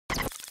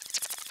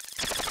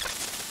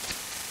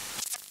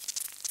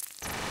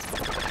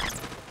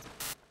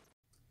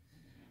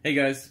Hey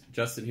guys,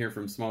 Justin here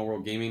from Small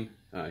World Gaming,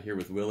 here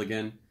with Will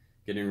again,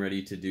 getting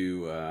ready to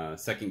do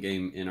second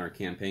game in our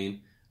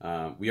campaign.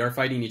 We are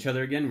fighting each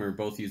other again. We're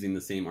both using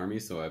the same army,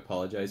 so I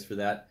apologize for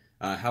that.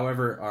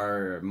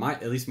 However,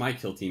 at least my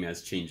kill team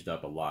has changed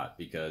up a lot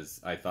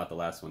because I thought the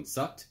last one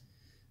sucked.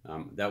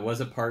 That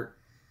was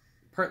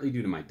partly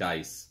due to my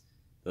dice.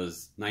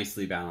 Those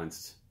nicely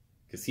balanced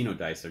casino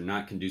dice are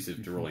not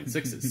conducive to rolling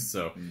sixes,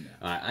 so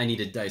I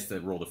needed dice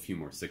that rolled a few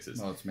more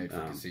sixes. Well, it's made for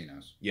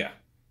casinos. Yeah,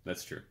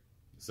 that's true.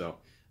 So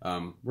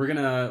we're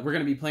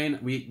gonna be playing.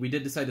 We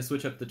did decide to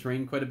switch up the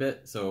terrain quite a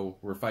bit, so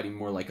we're fighting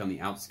more like on the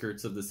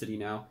outskirts of the city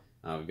now.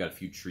 We've got a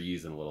few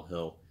trees and a little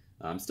hill.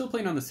 I'm still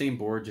playing on the same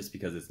board just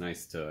because it's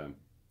nice to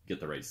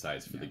get the right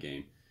size for the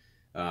game.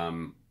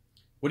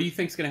 What do you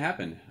think's gonna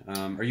happen?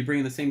 Are you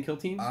bringing the same kill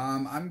team?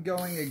 I'm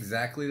going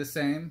exactly the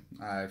same.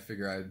 I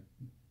figure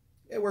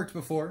it worked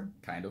before,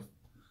 kind of.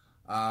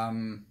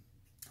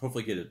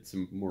 Hopefully get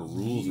some more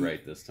rules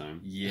right this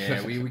time.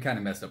 Yeah, we kind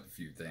of messed up a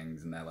few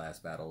things in that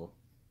last battle.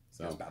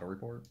 So battle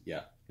report?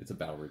 Yeah, it's a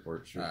battle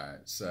report, sure.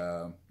 Alright,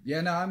 so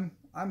yeah, no,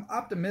 I'm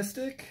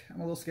optimistic. I'm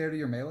a little scared of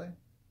your melee.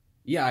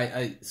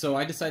 Yeah, so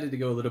I decided to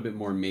go a little bit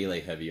more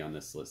melee heavy on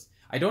this list.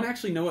 I don't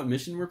actually know what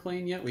mission we're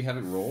playing yet. We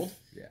haven't rolled.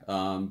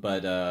 Yeah.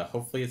 But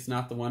hopefully it's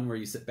not the one where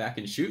you sit back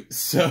and shoot.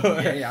 So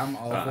yeah, I'm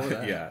all for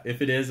that. Yeah,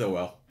 if it is,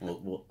 oh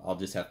well. I'll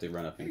just have to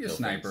run up and kill your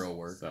sniper things. will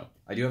work. So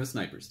I do have a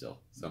sniper still.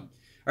 So all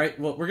right,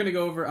 well I'm gonna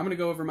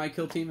go over my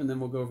kill team, and then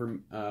we'll go over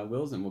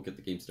Will's, and we'll get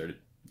the game started.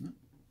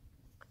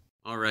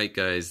 All right,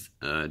 guys,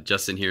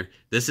 Justin here.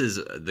 This is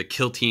the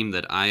kill team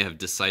that I have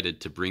decided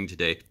to bring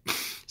today.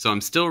 So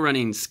I'm still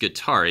running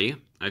Skitari.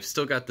 I've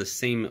still got the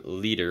same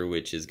leader,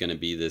 which is going to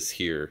be this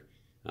here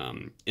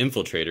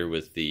infiltrator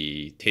with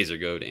the taser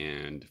goad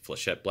and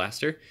flechette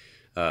blaster.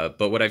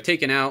 But what I've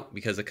taken out,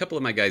 because a couple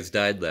of my guys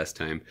died last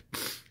time,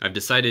 I've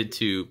decided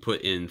to put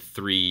in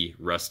 3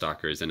 rust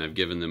stalkers, and I've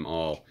given them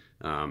all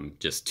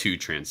just 2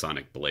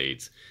 transonic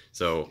blades.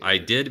 So I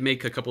did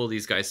make a couple of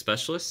these guys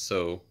specialists,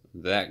 so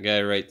that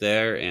guy right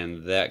there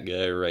and that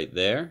guy right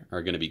there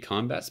are going to be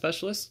combat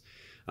specialists.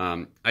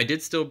 I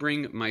did still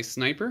bring my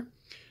sniper,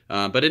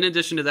 but in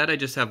addition to that, I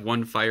just have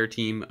 1 fire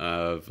team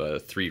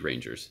of 3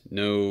 rangers.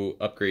 No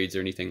upgrades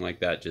or anything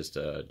like that, just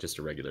a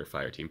regular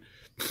fire team.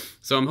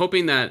 So I'm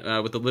hoping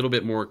that with a little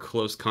bit more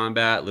close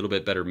combat, a little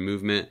bit better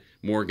movement,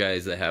 more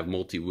guys that have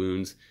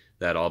multi-wounds,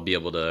 that I'll be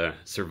able to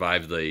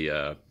survive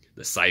the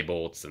side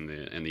bolts and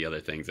the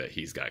other things that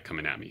he's got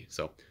coming at me.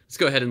 So let's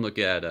go ahead and look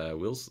at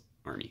Will's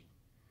army.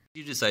 What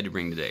did you decide to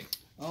bring today?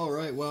 All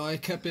right. Well, I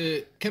kept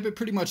it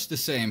pretty much the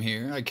same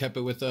here. I kept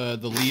it with the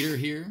leader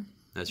here.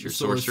 That's your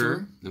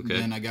sorcerer. Okay.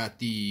 Then I got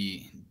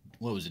the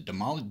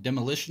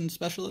demolition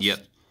specialist.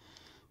 Yep.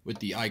 With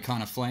the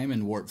Icon of Flame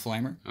and Warp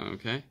Flamer.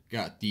 Okay.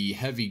 Got the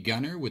heavy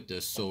gunner with the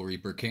Soul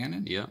Reaper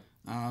cannon. Yep.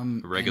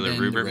 Regular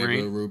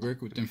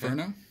rubric with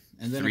Inferno.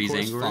 And then 3 of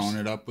course Zangors. Following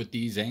it up with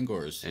the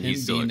Zangors. And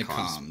he's still a the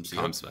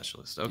comms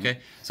specialist. Okay.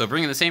 So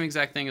bringing the same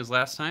exact thing as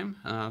last time.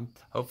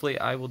 Hopefully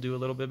I will do a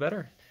little bit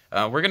better.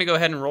 We're going to go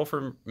ahead and roll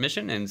for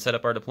mission and set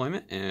up our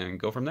deployment and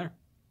go from there.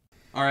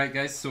 Alright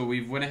guys, so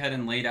we've went ahead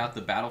and laid out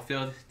the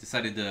battlefield.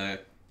 Decided to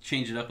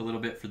change it up a little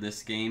bit for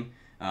this game.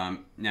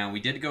 Now we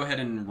did go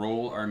ahead and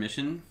roll our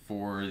mission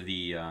for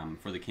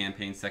the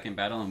campaign second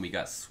battle, and we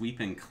got Sweep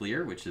and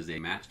Clear, which is a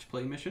matched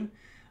play mission.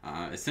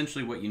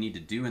 Essentially what you need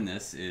to do in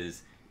this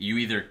is you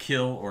either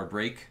kill or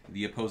break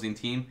the opposing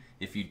team.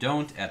 If you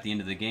don't, at the end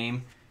of the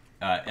game,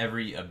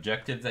 every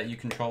objective that you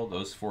control,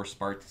 those 4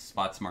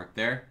 spots marked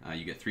there,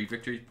 you get 3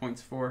 victory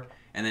points for,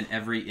 and then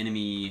every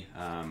enemy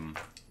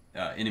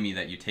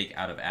that you take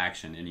out of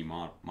action, any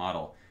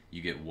model,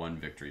 you get 1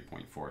 victory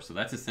point for. So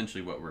that's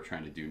essentially what we're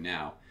trying to do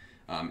now.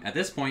 At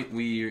this point,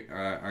 we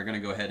are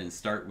going to go ahead and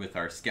start with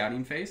our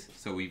scouting phase.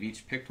 So we've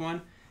each picked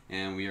one,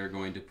 and we are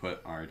going to put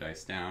our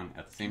dice down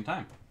at the same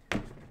time.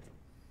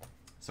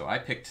 So I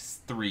picked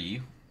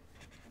 3.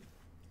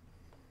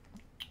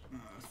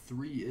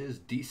 3 is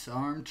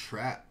disarm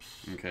traps.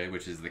 Okay,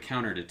 which is the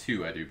counter to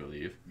 2, I do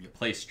believe.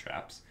 Place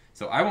traps.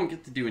 So I won't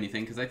get to do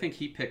anything because I think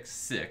he picked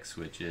 6,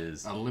 which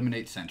is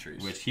eliminate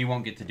sentries. Which he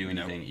won't get to do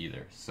anything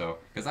either. So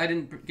because I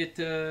didn't get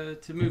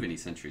to move any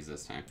sentries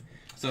this time.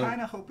 So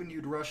kind of hoping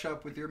you'd rush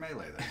up with your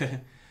melee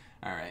then.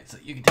 All right, so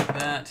you can take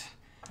that.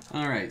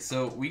 All right,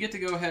 so we get to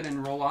go ahead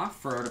and roll off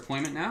for our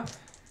deployment now.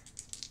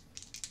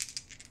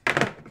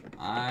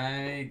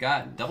 I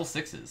got double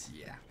 6s.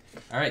 Yeah.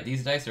 All right,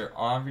 these dice are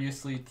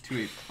obviously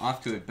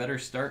off to a better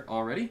start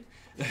already.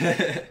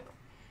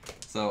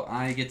 So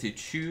I get to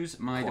choose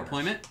my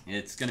deployment.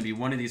 It's going to be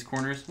one of these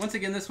corners. Once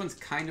again, this one's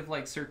kind of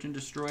like Search and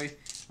Destroy,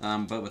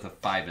 but with a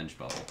 5-inch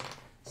bubble.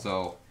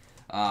 So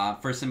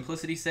for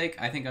simplicity's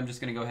sake, I think I'm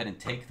just going to go ahead and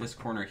take this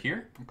corner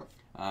here,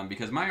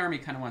 because my army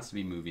kind of wants to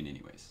be moving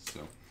anyways.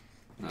 So,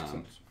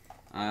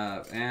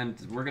 and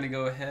we're going to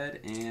go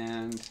ahead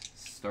and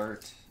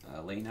start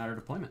laying out our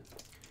deployment.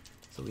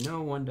 So we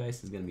know 1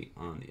 dice is going to be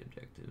on the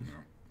objective.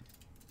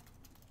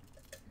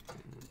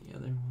 And the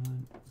other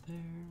one there.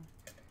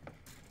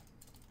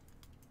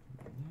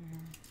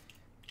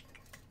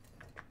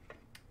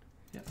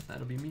 Yep, that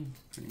that'll be me,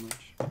 pretty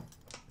much.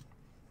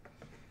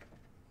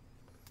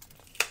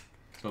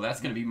 So that's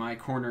going to be my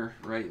corner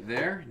right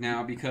there.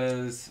 Now,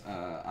 because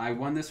I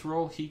won this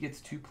roll, he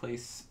gets to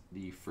place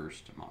the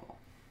first model.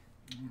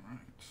 All right.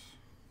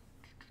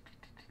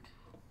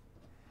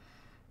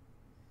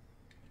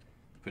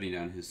 Putting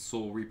down his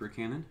Soul Reaper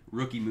cannon.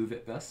 Rookie move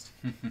at best.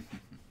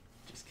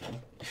 Just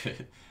kidding.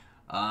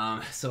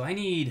 So I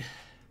need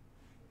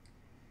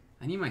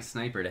my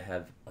sniper to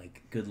have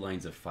like good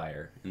lines of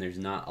fire, and there's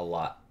not a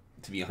lot,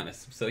 to be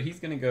honest. So he's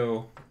going to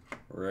go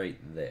right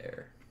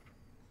there.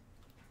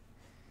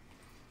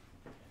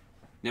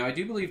 Now, I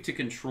do believe to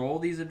control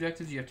these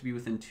objectives, you have to be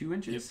within 2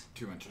 inches? Yep,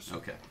 2 inches.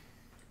 Okay.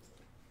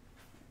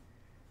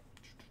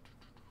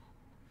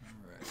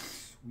 Alright,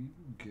 we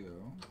will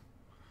go.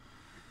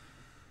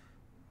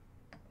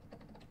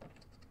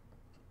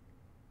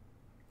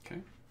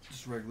 Okay.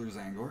 Just regular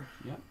Zangor.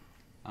 Yep.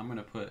 I'm going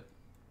to put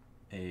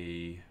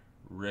a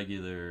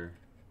regular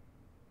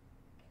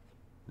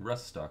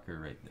Rust Stalker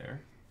right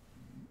there.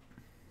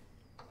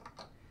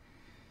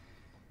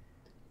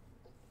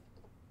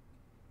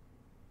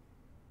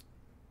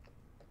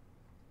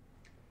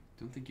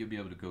 Don't think you'll be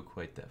able to go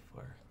quite that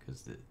far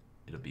because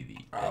it'll be the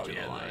edge of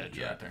the line. The edge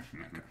right there.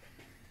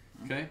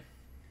 Okay. Okay.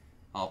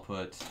 I'll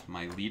put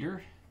my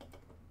leader.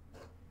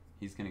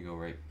 He's going to go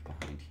right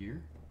behind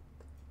here.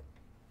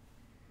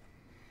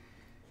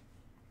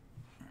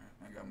 Alright,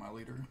 I got my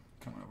leader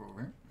coming up over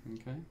here.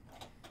 Okay.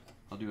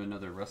 I'll do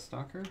another Rust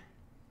Stalker.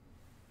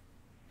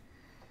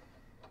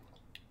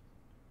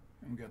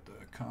 And we got the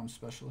comm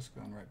specialist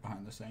going right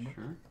behind this angle.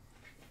 Sure.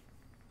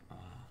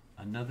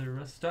 Another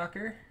Rust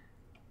Stalker.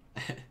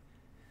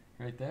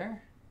 Right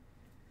there.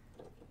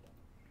 Alright,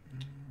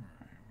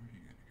 where are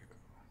you gonna go?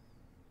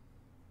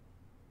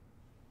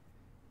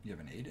 You have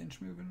an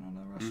 8-inch movement on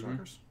the Rust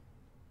Stalkers?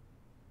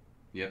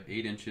 Yep,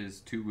 8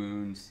 inches, 2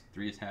 wounds,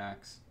 3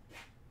 attacks.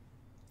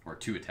 Or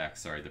 2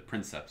 attacks, sorry. The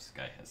Princeps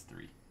guy has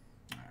 3.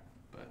 Alright,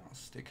 But I'll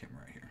stick him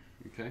right here.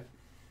 okay.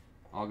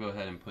 I'll go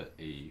ahead and put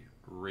a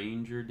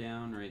Ranger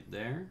down right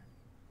there.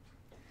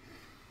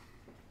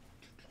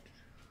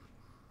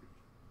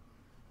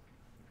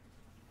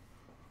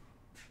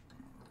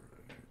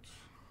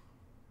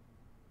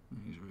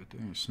 He's right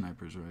there. Your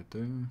sniper's right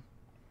there.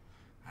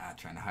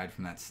 Trying to hide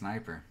from that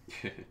sniper.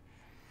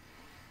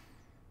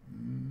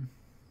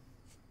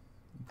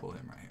 Pull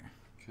him right here.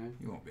 Okay.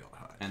 You won't be able to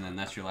hide. And then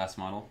that's your last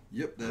model?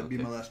 Yep, that'd be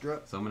my last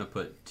drop. So I'm going to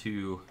put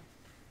 2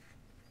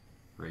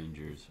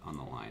 Rangers on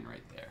the line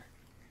right there.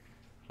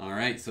 All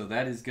right, so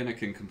that is going to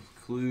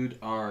conclude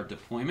our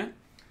deployment.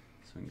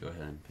 So we can go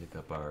ahead and pick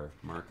up our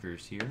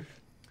markers here.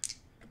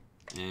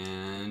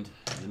 And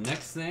the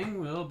next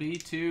thing will be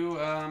to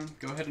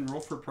go ahead and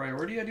roll for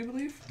priority, I do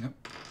believe. Yep.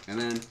 And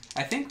then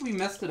I think we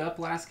messed it up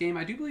last game.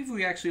 I do believe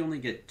we actually only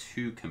get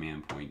 2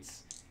 command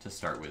points to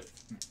start with,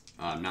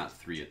 not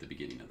 3 at the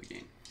beginning of the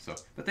game. So,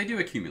 but they do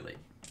accumulate.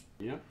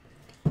 Yep.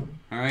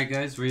 All right,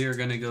 guys, we are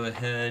going to go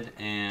ahead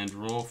and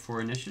roll for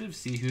initiative.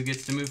 See who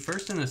gets to move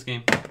first in this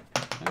game.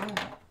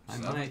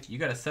 You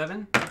got a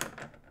 7.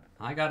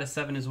 I got a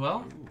 7 as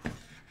well.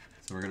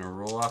 So we're going to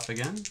roll off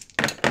again.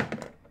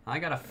 I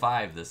got a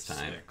 5 this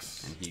time.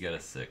 6. And he got a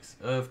 6.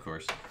 Of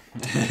course.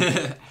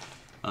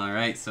 All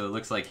right, so it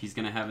looks like he's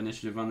going to have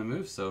initiative on the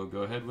move. So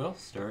go ahead, Will.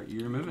 Start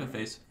your movement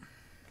phase.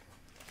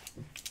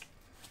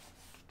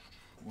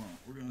 Well,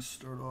 we're going to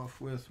start off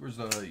with...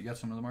 You got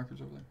some of the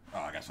markers over there? Oh,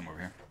 I got some over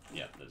here.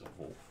 Yeah, there's a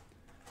whole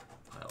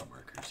pile of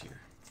markers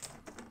here.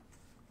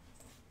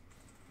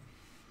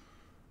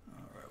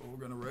 All right, well, we're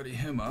going to ready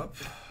him up.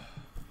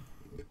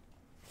 Let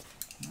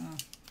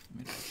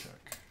me just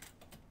check.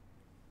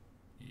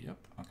 Yep.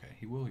 Okay,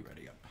 he will be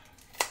ready up.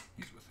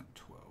 He's within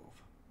 12.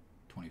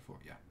 24,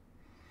 yeah.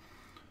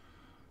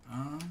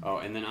 Oh,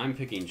 and then I'm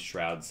picking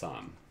Shroud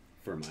Som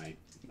for my...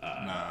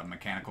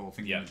 mechanical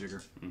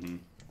thingamajigger. Mm-hmm.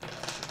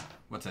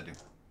 What's that do?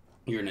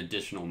 You're an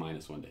additional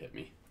 -1 to hit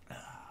me.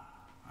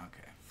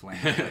 Okay, flame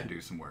gotta do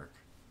some work.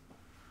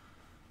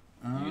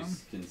 You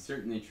can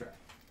certainly try.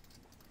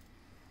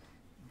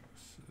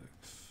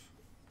 6.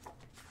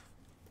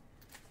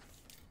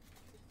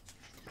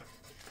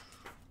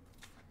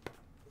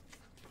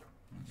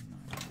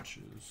 9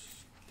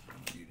 inches. I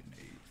need an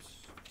 8.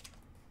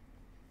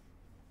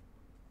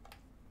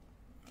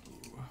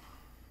 Ooh.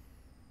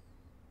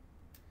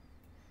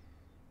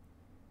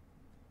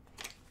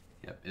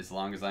 Yep, as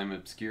long as I'm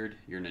obscured,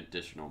 you're an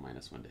additional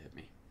 -1 to hit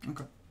me.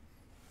 Okay.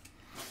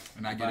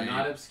 And I If get I'm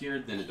not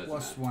obscured, then it doesn't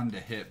matter. +1 to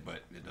hit,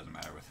 but it doesn't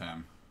matter with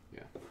him.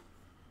 Yeah.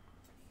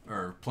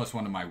 Or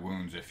 +1 to my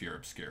wounds if you're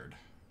obscured.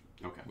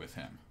 Okay. With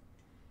him.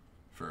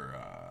 For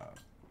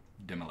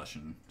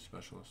demolition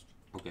specialist.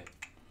 Okay.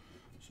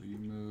 So you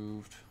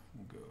moved.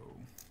 We'll go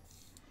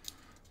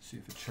see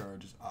if a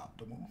charge is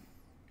optimal.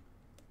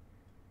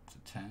 It's a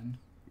 10.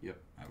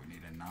 Yep. I would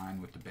need a 9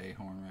 with the bay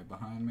horn right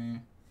behind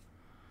me.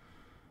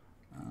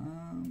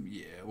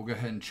 Yeah, we'll go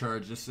ahead and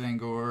charge this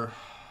Angor.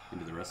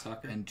 Into the Rust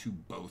Stalker? Into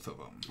both of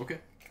them. Okay.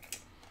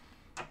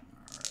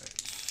 Alright.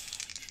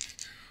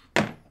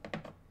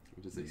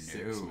 What is a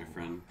 6, my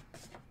friend?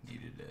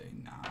 Needed a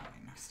 9.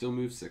 Still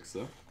move 6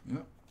 though.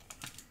 Yep.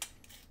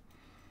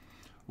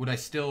 Would I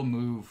still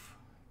move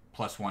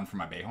 +1 for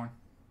my Bayhorn?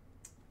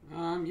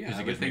 Yeah. Because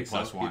it gives me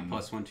 +1.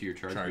 +1 to your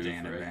charge Charge move,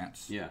 and right?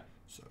 advance. Yeah.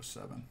 So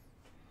 7.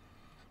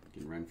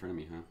 Getting right in front of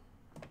me, huh?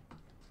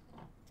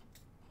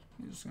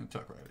 He's just going to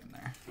tuck right in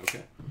there.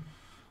 Okay.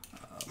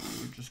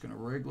 We're just going to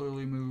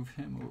regularly move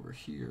him over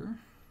here.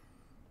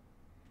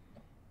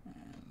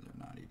 And they're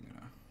not even going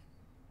to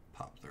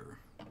pop their...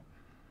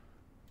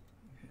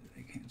 Okay,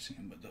 they can't see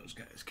him, but those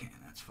guys can.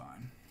 That's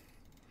fine.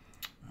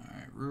 All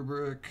right,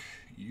 Rubric,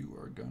 you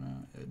are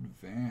going to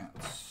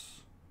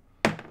advance.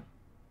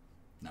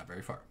 Not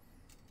very far.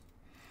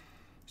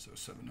 So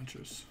 7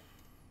 inches.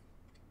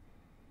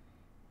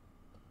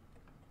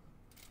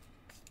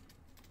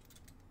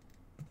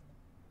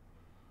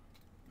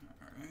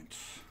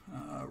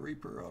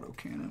 Reaper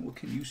autocannon. What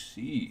can you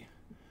see?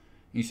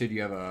 You said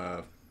you have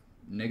a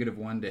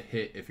 -1 to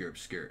hit if you're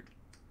obscured.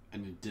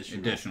 An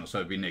additional. So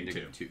it'd be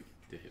 -2 to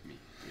hit me.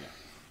 Yeah.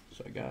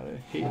 So I gotta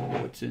hit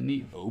what's in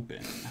the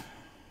open.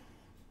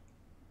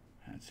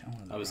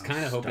 I was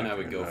kind of hoping I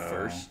would go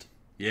first.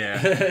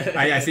 Yeah.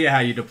 I see how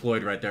you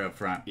deployed right there up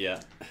front.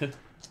 Yeah.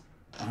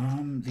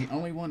 The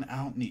only one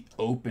out in the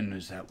open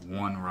is that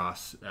one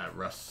Rust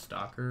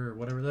Stalker or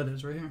whatever that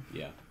is right here.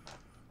 Yeah.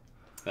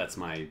 That's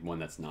my one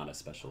that's not a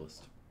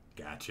specialist.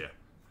 Gotcha.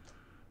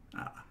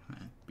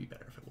 It'd be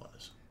better if it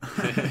was.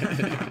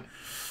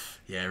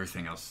 Yeah,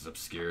 everything else is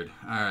obscured.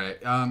 All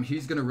right,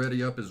 he's gonna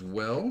ready up as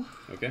well.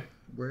 Okay.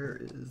 There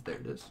it is.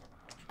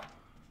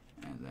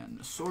 And then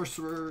the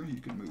sorcerer,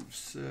 you can move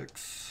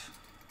 6.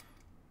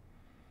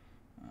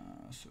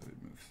 So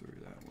he'd move 3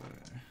 that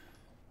way.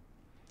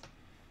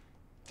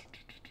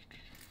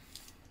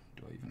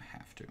 Do I even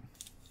have to?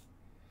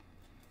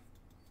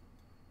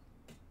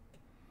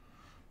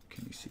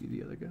 Can you see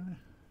the other guy?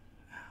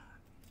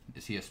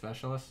 Is he a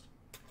specialist?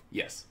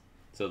 Yes.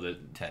 So the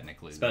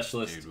technically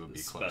specialist dude would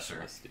be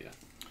closer. Yeah.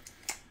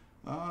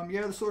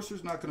 Yeah, the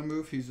sorcerer's not going to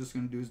move. He's just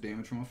going to do his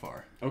damage from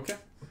afar. Okay.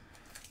 All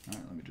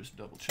right, let me just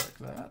double check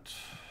that.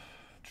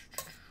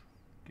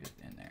 Get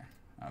in there.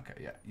 Okay,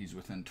 yeah, he's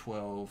within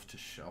 12 to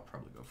I'll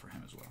probably go for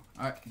him as well.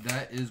 All right,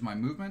 that is my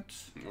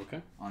movement.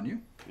 Okay. On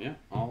you? Yeah,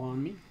 all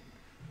on me.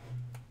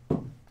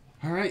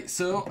 All right,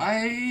 so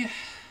I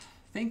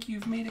think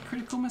you've made a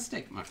critical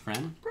mistake, my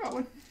friend.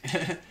 Probably.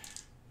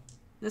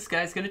 This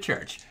guy's gonna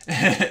charge.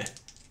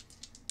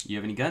 You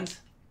have any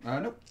guns?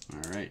 Nope.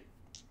 All right.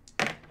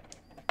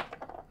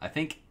 I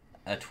think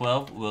a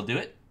 12 will do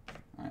it.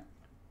 All right.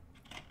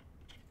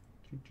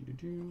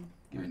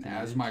 And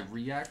as my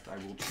react, I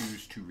will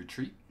choose to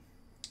retreat.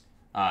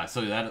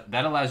 So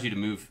that allows you to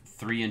move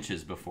 3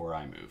 inches before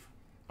I move.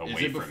 Away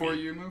Is it from before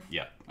me. you move?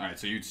 Yeah. All right,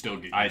 so you'd still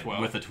get your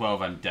 12. With a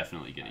 12, I'm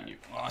definitely getting you.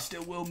 Well, I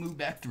still will move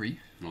back 3.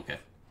 Okay.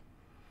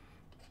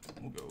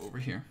 We'll go over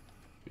here.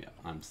 Yeah,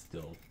 I'm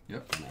still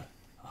Yep. gonna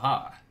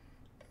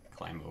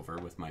climb over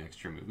with my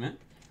extra movement.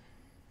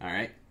 All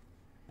right.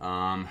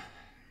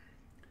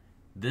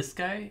 This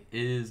guy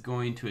is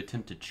going to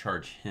attempt to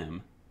charge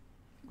him.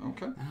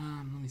 Okay.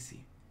 Let me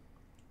see.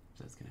 If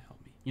that's gonna help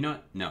me. You know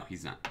what? No,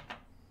 he's not.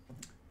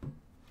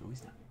 No,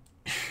 he's not.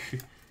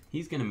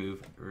 He's gonna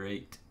move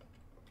right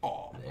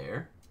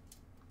there.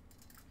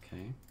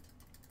 Okay.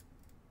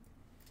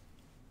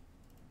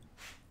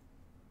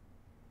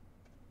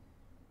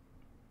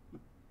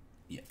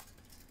 Yeah.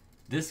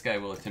 This guy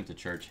will attempt to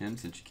charge him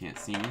since you can't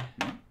see me.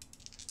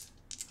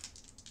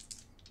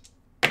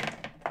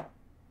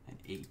 An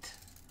 8.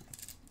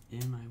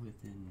 Am I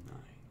within 9?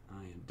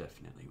 I am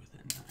definitely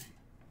within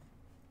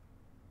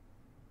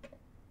 9.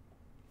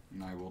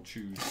 And I will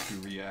choose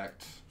to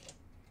react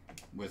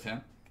with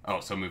him. Oh,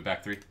 so move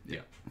back 3?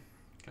 Yeah.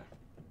 Okay.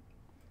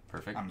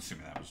 Perfect. I'm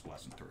assuming that was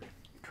less than 3.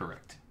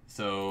 Correct.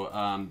 So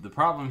the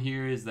problem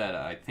here is that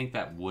I think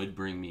that would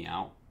bring me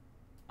out.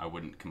 I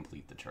wouldn't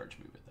complete the charge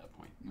move at that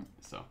point. Yep.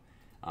 So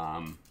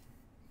I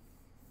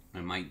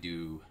might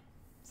do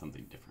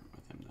something different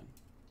with him then.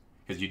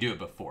 Because you do it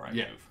before I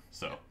move.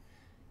 So,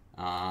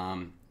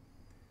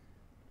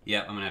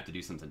 yeah, I'm going to have to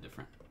do something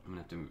different. I'm going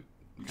to have to move.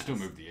 You can still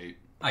move the 8.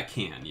 I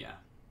can, yeah.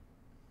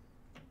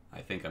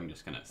 I think I'm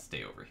just going to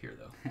stay over here,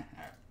 though.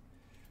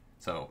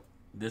 So,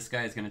 this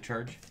guy is going to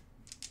charge.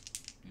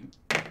 Yep.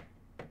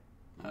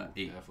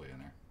 8. Definitely in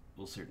there.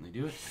 We'll certainly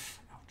do it.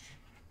 Ouch.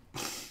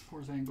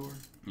 Poor Zangor.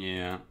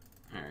 Yeah.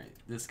 Alright.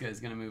 This guy's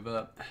going to move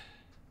up.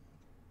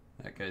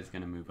 That guy's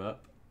going to move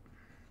up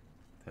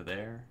to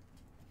there.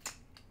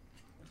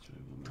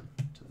 Move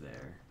to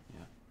there.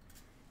 Yeah.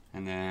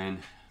 And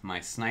then my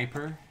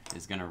sniper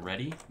is going to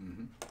ready.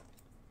 Mm-hmm.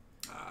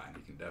 And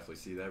you can definitely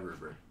see that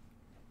rubric.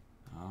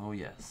 Oh,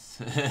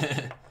 yes.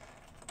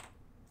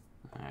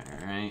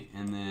 Alright.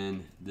 And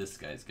then this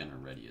guy's going to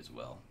ready as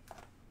well.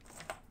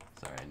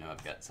 Sorry, I know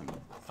I've got some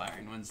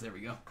firing ones. There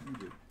we go.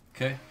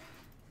 Okay.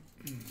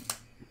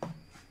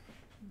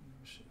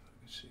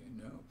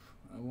 Nope.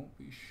 I won't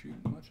be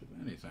shooting much of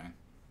anything.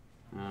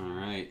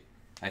 Alright.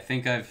 I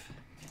think I've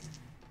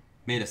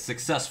made a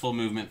successful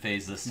movement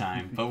phase this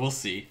time, but we'll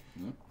see.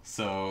 Yep.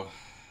 So,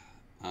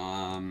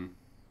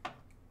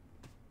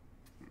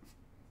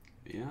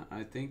 Yeah,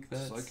 I think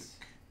that's Psychic.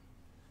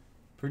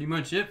 pretty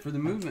much it for the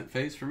movement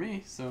phase for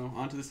me. So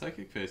on to the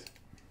psychic phase.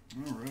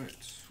 All right.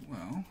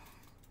 Well,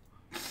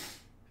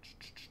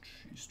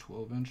 he's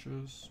 12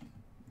 inches.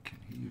 Can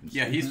he even see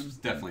Yeah, he's him?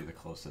 definitely the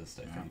closest,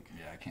 I think.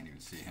 Yeah, I can't even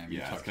see him.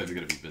 Yeah, it's because he's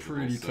going to be visible.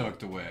 Pretty so.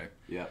 tucked away.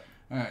 Yeah.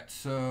 All right,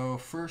 so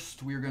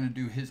first we're going to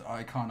do his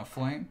icon of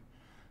flame.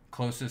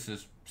 Closest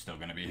is still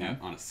going to be him.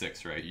 On a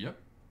 6, right? Yep.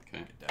 Okay.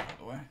 Get that out of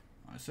the way.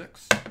 On a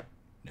 6.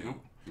 No.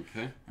 Nope.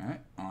 Okay. All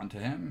right, on to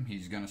him.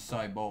 He's going to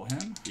sideball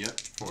him. Yep.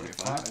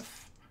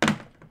 45.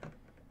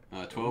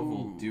 12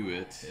 will do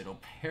it. It'll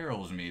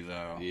perils me,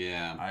 though.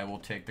 Yeah. I will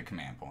take the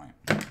command point.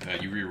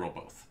 You reroll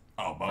both.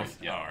 Oh,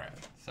 both? Yeah. All right.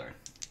 Sorry.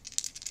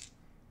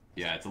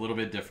 Yeah, it's a little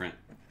bit different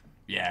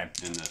Yeah.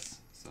 in this.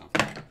 So.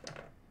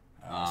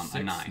 6,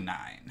 a 9.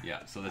 9.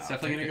 Yeah, so that's I'll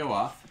definitely going take to it. go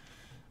off.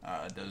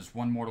 Does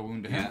one mortal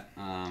wound to him.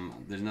 Yeah.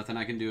 There's nothing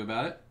I can do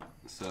about it.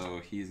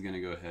 So he's going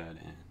to go ahead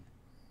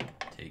and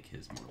take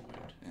his mortal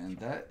wound. And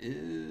that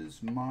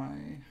is my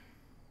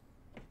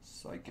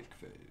psychic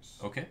phase.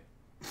 Okay.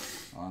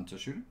 On to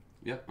shooting.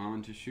 Yep,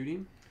 on to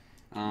shooting.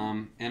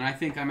 And I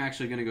think I'm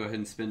actually going to go ahead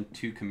and spend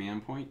 2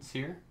 command points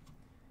here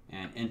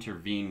and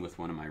intervene with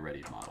one of my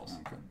readied models.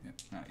 Okay, yep,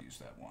 I'll use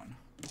that one.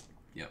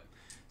 Yep.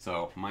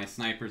 So my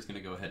sniper is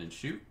going to go ahead and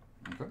shoot.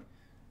 Okay.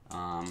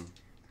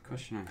 The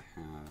question I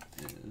have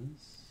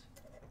is,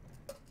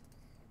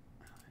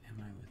 am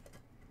I with?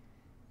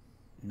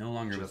 No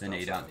longer Just within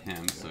 8 on outside.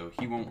 him, so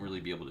he won't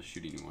really be able to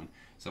shoot anyone.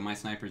 So my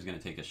sniper is going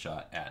to take a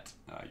shot at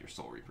your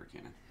Soul Reaper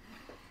cannon.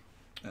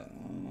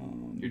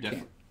 You're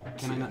definitely.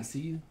 Can I not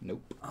see you?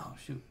 Nope. Oh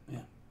shoot!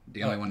 Yeah.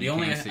 The only one the you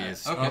only can I- see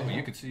is. okay. Oh,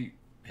 you could see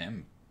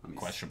him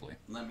questionably.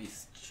 Let me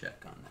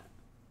check on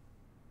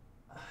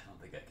that. I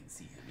don't think I can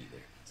see him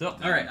either. So,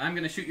 all right, I'm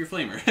going to shoot your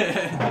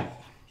flamer.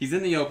 He's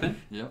in the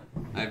open. Yep.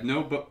 I have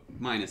no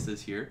minuses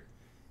here.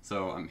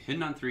 So I'm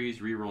hitting on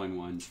 3s, re-rolling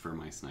 1s for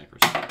my sniper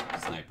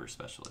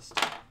specialist.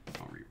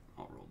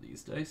 I'll roll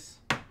these dice.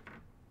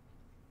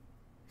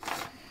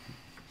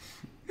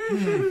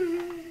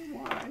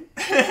 Why?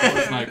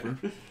 Sniper.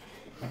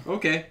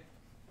 Okay.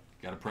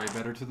 Gotta pray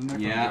better to the next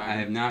one. Yeah, I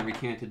have not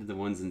recanted to the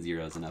 1s and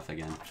 0s enough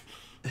again.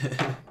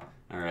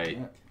 All right.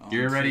 Yeah,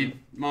 You're ready,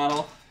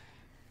 model?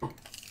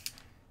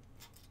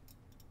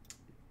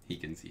 He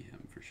can see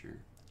him for sure,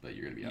 but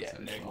you're going to be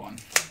outside as well. one.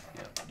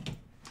 Yep.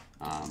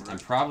 I'm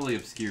probably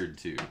obscured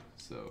too,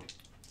 so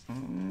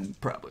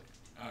Probably.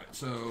 Alright,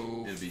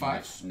 so it'll be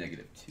 5.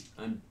 -2.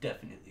 I'm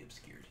definitely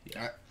obscured. Yeah.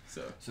 Alright.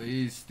 So So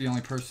he's the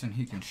only person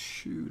he can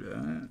shoot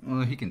at.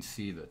 Well, he can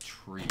see the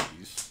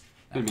trees.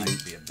 That I mean-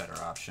 might be a better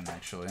option,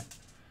 actually.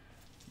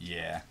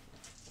 Yeah.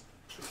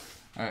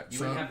 Alright, you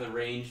so would have the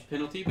range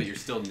penalty, but you're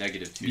still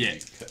 -2. yeah.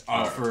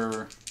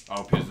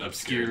 Because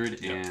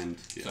obscured Yep. and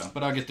yeah. So,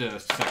 but I'll get the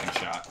second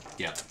shot.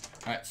 Yeah.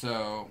 Alright,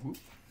 so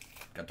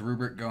got the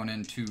rubric going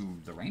into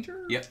the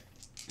ranger. Yep.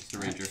 It's the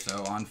ranger.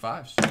 So on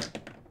 5s.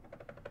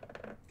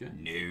 Good.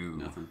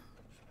 No. Nothing.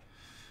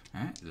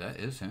 Alright, that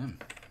is him.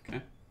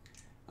 Okay.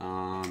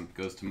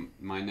 Goes to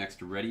my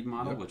next ready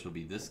model, Yep. which will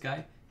be this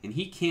guy, and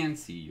he can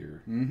see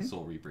your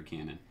Soul Reaper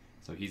cannon,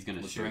 so he's gonna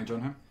What's shoot. the range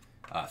on him?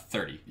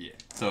 30. Yeah.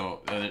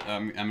 So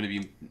I'm going to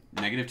be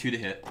 -2 to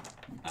hit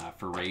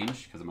for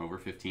range because I'm over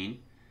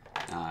 15,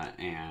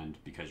 and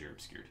because you're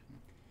obscured.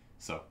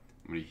 So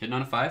I'm going to be hitting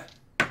on a 5.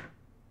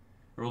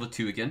 Rolled a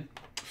 2 again.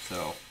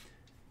 So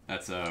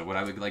that's what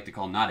I would like to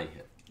call not a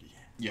hit.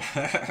 Yeah.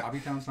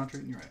 Hobbytown's not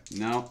treating you right.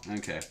 No.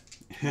 Okay.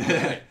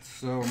 Alright,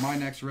 so my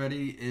next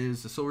ready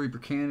is the Soul Reaper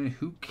cannon,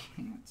 who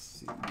can't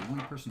see. The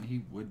only person he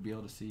would be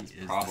able to see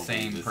is Probably the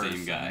same the person.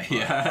 same guy. but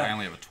Yeah. I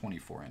only have a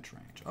 24-inch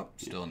range. Oh,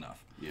 still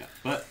enough. Yeah.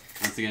 But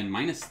once again,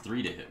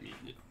 -3 to hit me.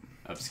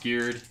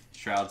 Obscured,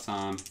 Shroud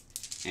Psalm,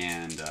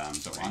 and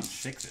So range. on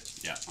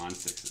 6s. Yeah, on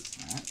 6s.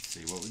 Alright,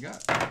 see what we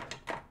got.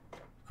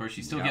 Of course,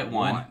 you still We got get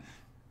 1.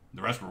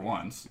 The rest were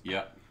 1s.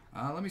 Yep.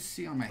 Let me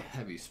see on my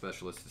heavy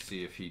specialist to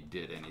see if he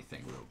did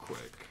anything real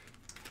quick.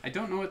 I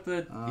don't know what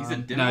the he's a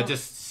demo. No, it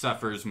just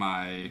suffers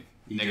my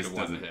He negative just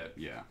 1 to doesn't hit.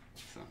 Yeah.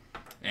 So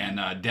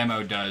And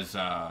demo does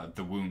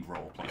the wound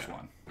roll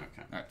 +1.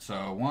 okay. Alright,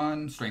 so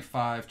 1, strength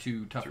 5,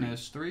 2,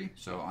 toughness 3.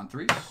 So on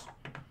 3s,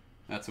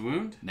 That's a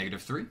wound,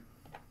 -3.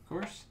 of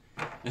course.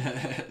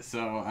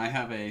 So I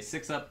have a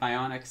 6-up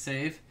bionic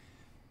save.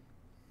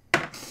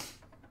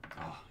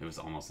 Oh, it was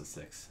almost a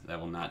 6. That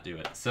will not do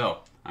it.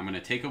 So I'm going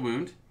to take a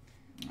wound.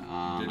 Did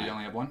he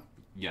only have 1?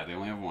 Yeah, they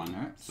only have 1.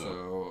 Alright,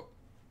 so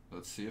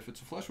let's see if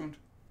it's a flesh wound.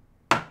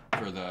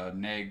 For the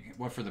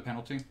for the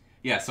penalty?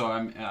 Yeah, so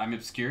I'm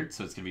obscured,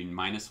 so it's going to be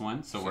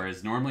 -1. So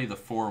whereas normally the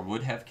 4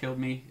 would have killed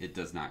me, it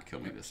does not kill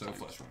me this so time.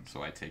 flesh wound.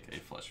 So I take a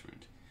flesh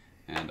wound.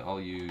 And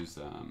I'll use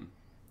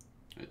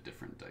a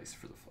different dice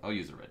for the... I'll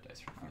use a red dice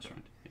for the flesh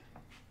wound.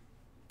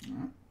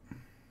 Yeah.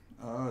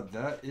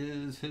 That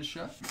is his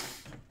shot.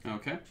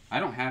 Okay. I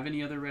don't have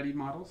any other ready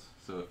models,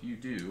 so if you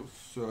do...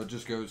 So it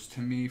just goes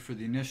to me for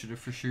the initiative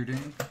for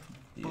shooting.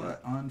 Yeah.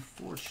 But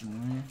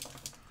unfortunately...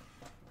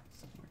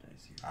 Some more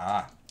dice here.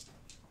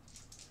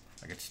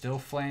 I could still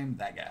flame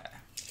that guy.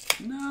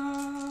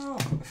 No!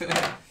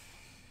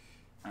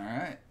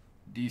 Alright.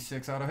 D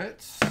D6 auto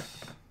hits.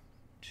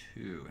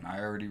 2, and I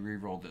already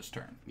re-rolled this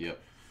turn.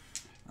 Yep.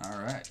 All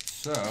right,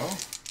 so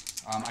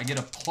I get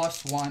a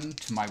 +1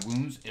 to my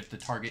wounds if the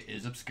target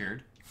is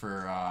obscured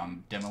for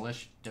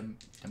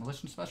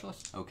demolition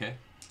specialist. Okay.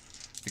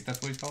 I think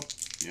that's what he's called.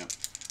 Yep.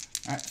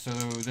 All right, so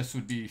this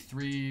would be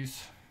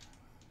 3s,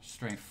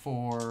 strength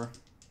 4,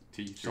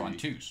 T3. so on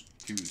 2s.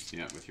 2s,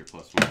 yeah, with your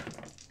 +1.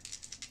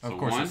 Of So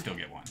course, I 1, still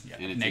get 1. Yeah,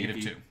 and it's negative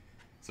AP. 2.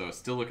 So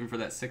still looking for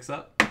that 6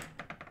 up,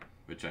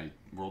 which I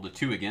rolled a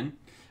 2 again.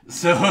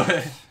 So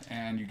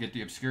and you get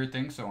the obscured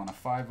thing, so on a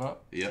 5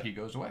 up, yep. he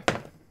goes away.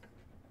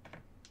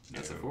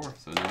 That's a 4,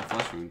 so no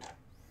flesh wound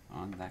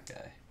on that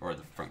guy. Or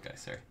the front guy,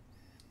 sorry.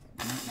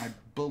 I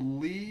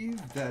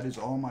believe that is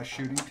all my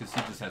shooting, because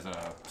he just has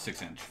a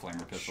 6-inch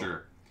flamer pistol.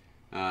 Sure.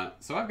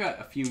 So I've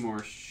got a few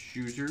more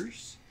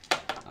shooters.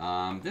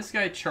 This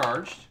guy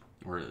charged,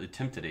 or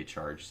attempted a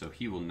charge, so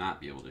he will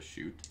not be able to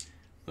shoot.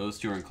 Those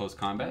two are in close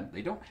combat.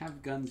 They don't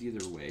have guns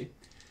either way.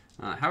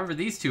 However,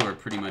 these two are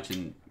pretty much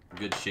in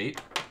good shape.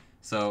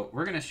 So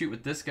we're going to shoot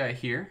with this guy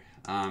here.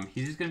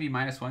 He's just going to be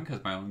 -1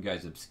 because my own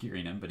guy's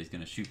obscuring him, but he's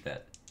going to shoot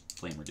that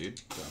flamer dude.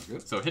 Sounds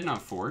good. So hitting on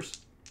 4s.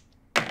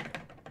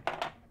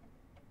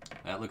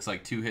 That looks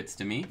like 2 hits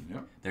to me.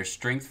 Yep. They're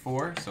strength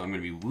 4, so I'm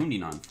going to be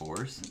wounding on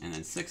 4s. And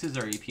then 6s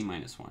are AP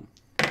 -1.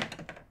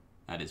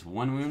 That is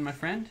 1 wound, my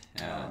friend.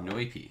 No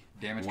AP.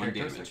 Damage 1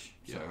 characteristic. damage.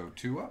 Yep. So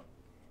 2 up.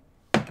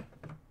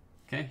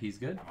 Okay, he's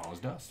good. All is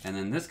dust. And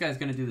then this guy's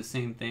going to do the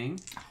same thing.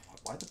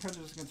 Why the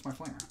prejudice against my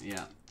flamer?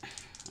 Yeah.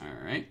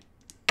 All right.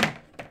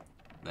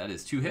 That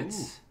is 2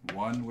 hits. Ooh,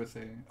 1 with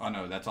a... Oh,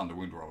 no, that's on the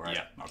wound roll, right?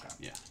 Yeah. Okay.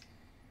 Yeah.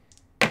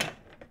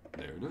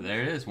 There it is.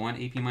 There it is. 1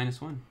 AP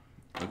 -1.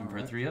 Looking for a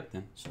Alright. 3 up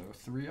then. So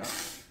 3 up.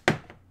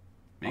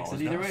 Makes All it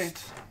is either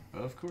dust. way.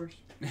 Of course.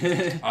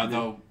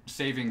 Though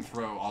saving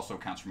throw also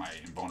counts for my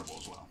invulnerable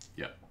as well.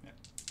 Yep.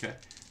 Okay.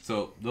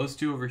 So those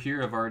 2 over here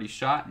have already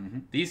shot.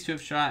 These 2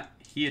 have shot.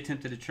 He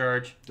attempted a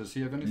charge. Does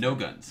he have anything? No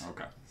guns.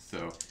 Okay.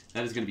 So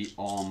that is going to be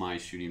all my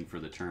shooting for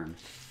the turn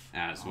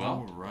as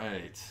well. All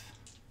right.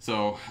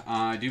 So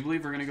I do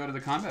believe we're going to go to the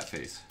combat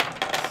phase.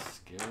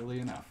 Scarily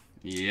enough.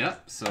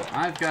 Yep. So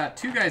I've got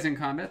 2 guys in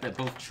combat that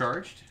both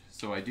charged.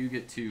 So I do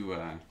get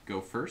to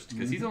go first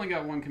because he's only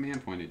got 1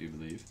 command point, I do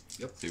believe.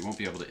 Yep. So he won't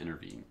be able to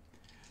intervene.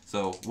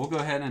 So we'll go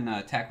ahead and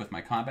attack with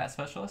my combat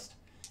specialist.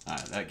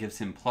 That gives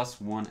him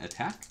 +1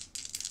 attack.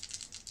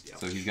 Yep.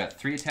 So he's got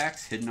 3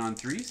 attacks hidden on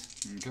 3s.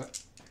 Okay.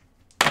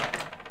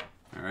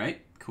 All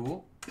right,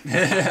 cool.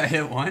 I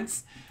hit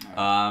once.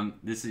 Right.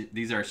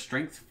 These are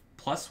strength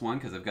 +1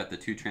 because I've got the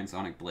 2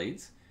 transonic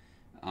blades.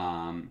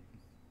 And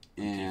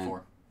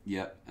D4.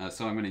 Yep.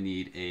 So I'm going to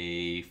need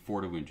a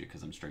 4 to wound you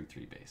because I'm strength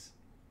 3 base.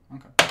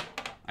 Okay.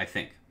 I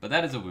think, but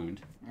that is a wound.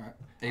 All right.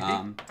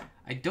 AP?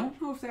 I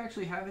don't know if they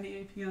actually have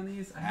any AP on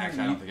these.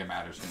 Actually, I don't think it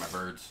matters for my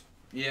birds.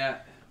 Yeah,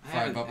 I 5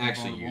 haven't up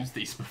actually invulnerable. used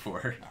these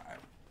before. All right.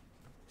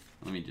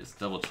 Let me just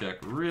double check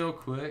real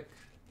quick.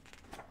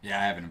 Yeah,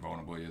 I have an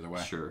invulnerable either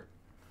way. Sure.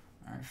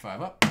 All right,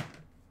 5 up.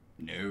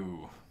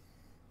 No.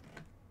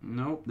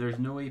 Nope, there's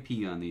no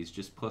AP on these,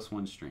 just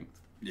 +1 strength.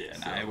 Yeah,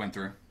 So- it went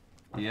through.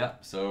 Yeah,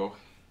 so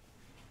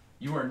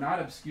you are not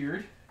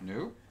obscured.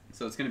 No.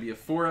 So it's going to be a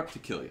 4 up to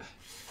kill you.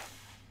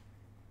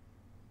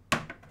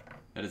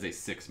 That is a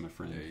 6, my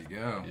friend. There you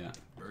go. Yeah.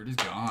 Bird is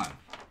gone.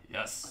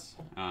 Yes.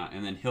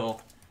 And then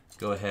he'll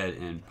go ahead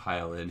and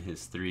pile in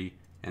his 3,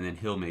 and then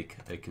he'll make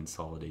a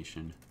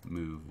consolidation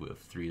move with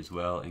 3 as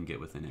well and get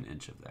within an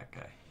inch of that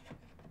guy.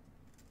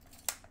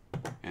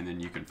 And then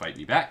you can fight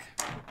me back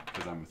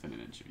because I'm within an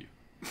inch of you.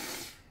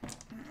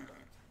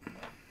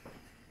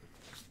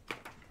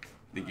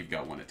 I think you've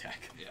got 1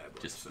 attack. Yeah, I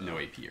believe Just so. no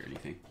AP or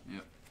anything.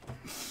 Yep.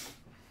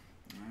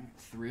 All right,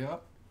 3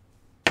 up.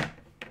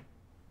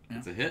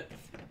 It's a hit.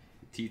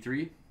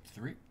 T3.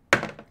 3.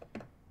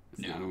 It's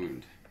not a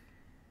wound.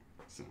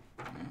 So,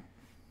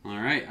 all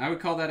right. I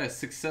would call that a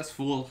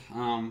successful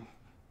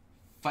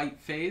fight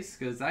phase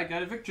because I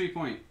got a victory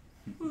point.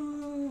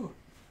 Woo!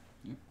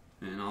 Yep.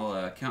 And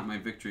I'll count my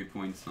victory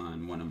points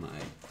on one of my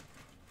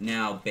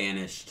now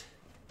banished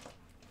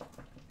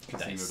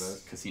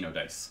Casino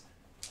dice.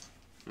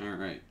 All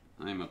right.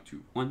 I'm up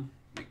to 1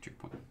 victory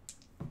point.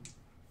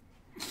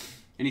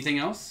 Anything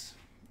else?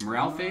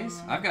 Morale phase?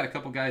 I've got a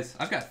couple guys.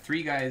 I've got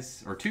 3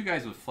 guys or 2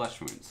 guys with flesh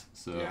wounds.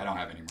 So Yeah, I don't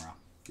have any morale.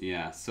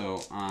 yeah,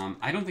 so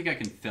I don't think I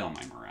can fail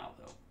my morale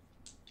though,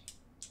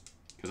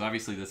 because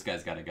obviously this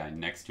guy's got a guy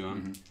next to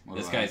him. What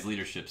This do I guy's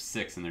leadership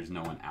 6, and there's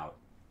no one out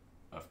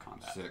of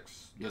combat.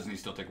 6. Doesn't he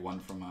still take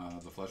 1 from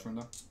the flesh wound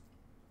though?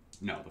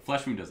 No, the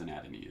flesh wound doesn't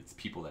add any. It's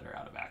people that are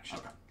out of action.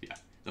 Okay. Yeah,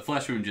 the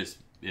flesh wound just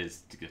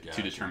is to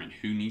Gotcha. determine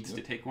who needs to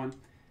Yep. take 1,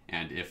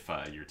 and if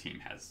your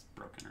team has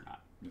broken or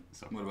not. Yep.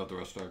 So What about the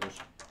rest starters?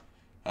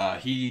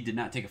 he did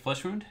not take a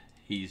flesh wound.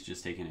 He's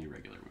just taken a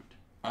regular wound.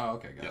 Oh,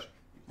 okay, gotcha.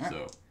 Yep.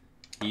 Alright.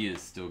 So he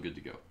is still good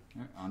to go.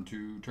 All right, on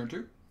to turn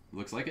 2.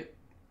 Looks like it.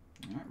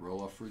 All right,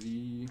 roll off for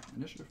the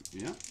initiative.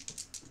 Yeah.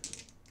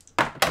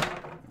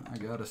 I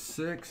got a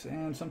 6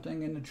 and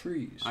something in the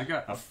trees. I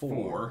got a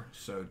 4.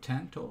 So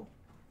 10 total.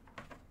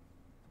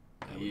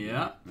 Yep.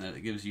 Yeah,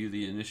 that gives you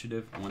the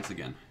initiative once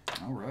again.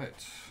 All right.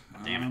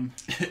 Damn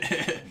it.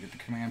 Get the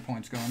command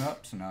points going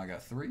up, so now I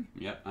got 3.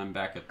 Yep, I'm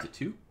back up to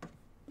 2.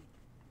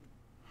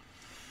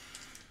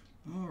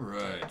 All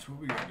right, what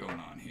we got going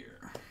on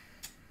here?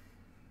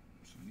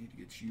 So I need to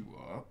get you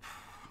up.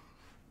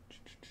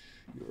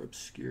 You're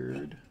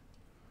obscured.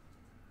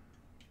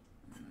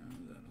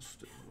 That'll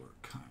still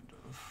work, kind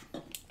of.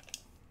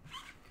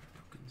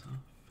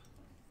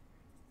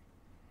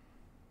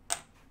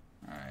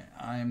 All right,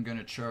 I am going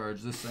to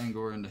charge this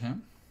Angor into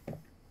him.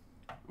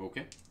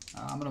 Okay.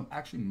 I'm going to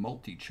actually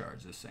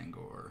multi-charge this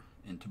Angor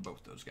into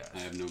both those guys. I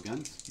have no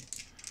guns.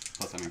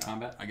 Plus I'm in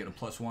combat. I get a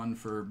 +1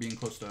 for being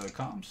close to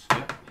comms.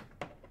 Yep.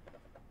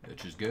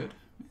 Which is good.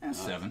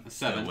 7.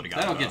 7. Got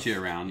That'll get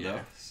you around, though.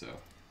 So.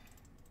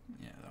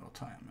 Yeah, that'll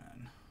tie him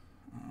in.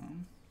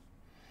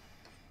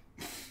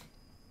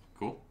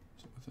 Cool.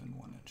 So within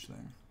 1 inch there.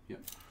 Yep.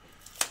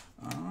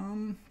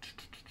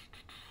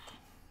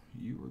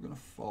 You are going to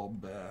fall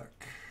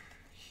back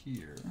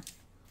here.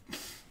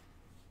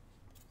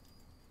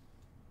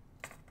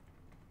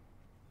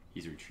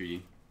 He's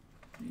retreating.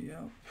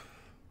 Yep.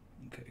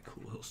 Okay,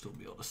 cool. He'll still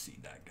be able to see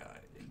that guy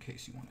in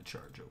case you want to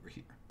charge over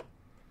here.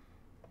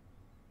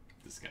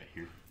 This guy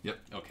here? Yep.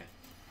 Okay,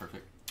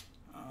 perfect.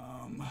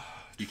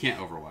 You can't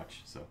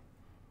Overwatch, so.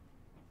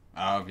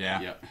 Oh,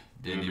 yeah. Yep.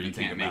 Didn't Remember, even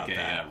think about make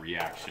that. a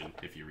reaction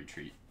if you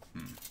retreat.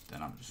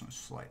 Then I'm just going to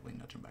slightly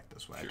nudge him back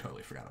this way. Sure. I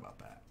totally forgot about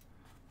that.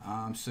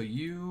 So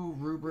you,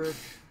 Rubric,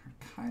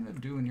 are kind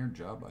of doing your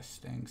job by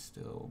staying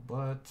still,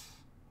 but...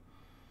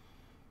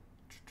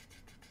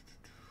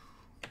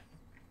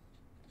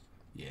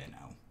 Yeah,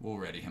 no. We'll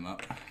ready him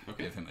up.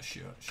 Okay. Give him a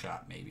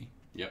shot, maybe.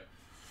 Yep.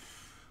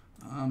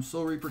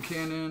 Soul Reaper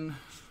Cannon.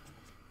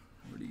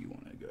 Where do you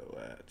want to go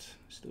at?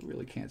 Still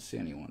really can't see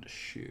anyone to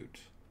shoot.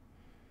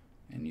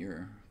 And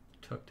you're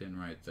tucked in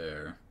right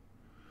there.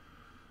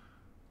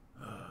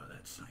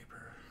 That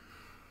sniper.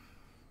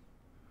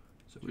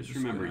 So Just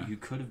remember, you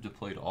could have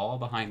deployed all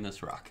behind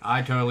this rock.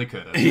 I totally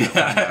could have.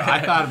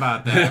 I thought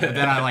about that, but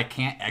then I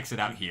can't exit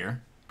out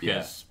here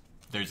because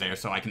there's there,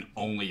 so I can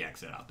only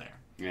exit out there.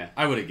 Yeah,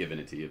 I would have given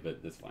it to you,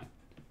 but that's fine.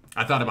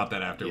 I thought about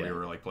that after we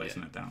were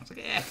placing it down. I was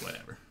like,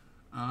 whatever.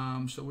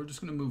 So we're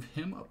just gonna move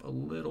him up a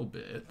little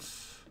bit.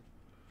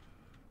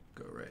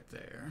 Go right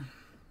there.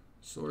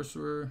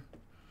 Sorcerer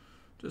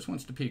just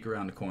wants to peek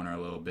around the corner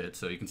a little bit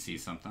so you can see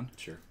something.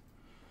 Sure.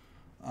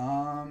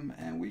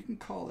 And we can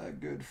call that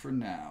good for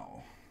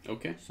now.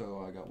 Okay.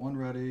 So I got 1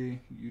 ready.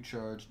 You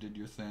charged, did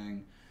your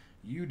thing.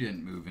 You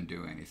didn't move and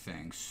do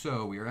anything.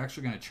 So we are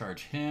actually going to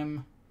charge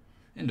him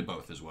into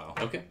both as well.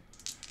 Okay.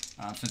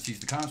 Since he's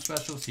the comm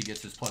specialist, he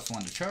gets his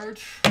 +1 to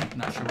charge.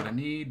 Not sure what I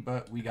need,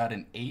 but we got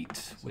an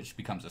 8, which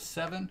becomes a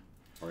 7.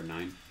 Or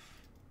 9.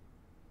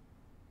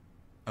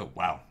 Oh,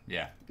 wow.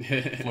 Yeah.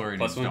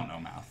 Floridians +1. don't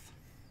know math.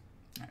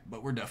 All right,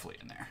 but we're definitely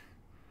in there.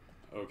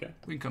 Okay.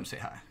 We can come say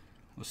hi.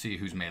 We'll see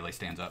whose melee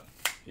stands up.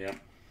 Yep.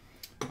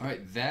 All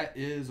right, that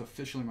is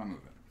officially my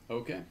movement.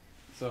 Okay.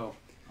 So,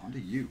 on to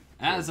you.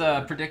 as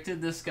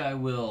predicted, this guy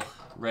will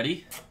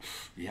ready.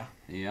 Yeah.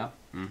 Yep.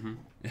 Mm-hmm.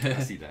 I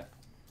see that.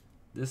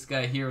 This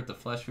guy here with the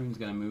flesh wound is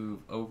going to move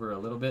over a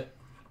little bit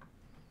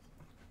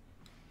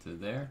to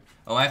there.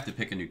 Oh, I have to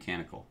pick a new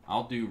canonical.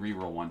 I'll do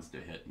reroll ones to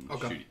hit and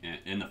shoot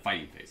in the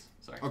fighting phase.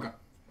 Sorry. Okay.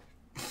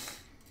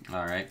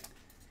 All right.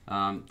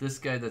 This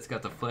guy that's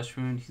got the flesh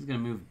wound, he's going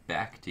to move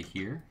back to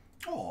here.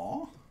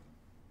 Aw.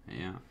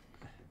 Yeah.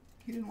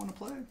 He didn't want to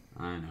play.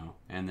 I know.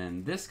 And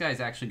then this guy's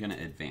actually going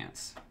to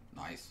advance.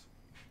 Nice.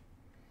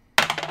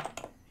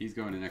 He's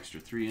going an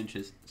extra 3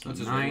 inches. So What's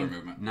his regular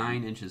movement?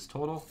 9 inches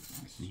total.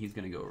 Nice. And he's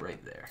going to go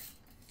right there.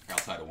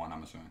 Outside of 1,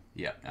 I'm assuming.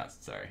 Yeah,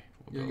 that's sorry.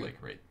 We'll go like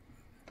right.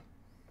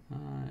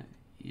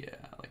 Yeah,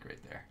 like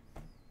right there.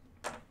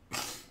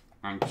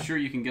 I'm sure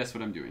you can guess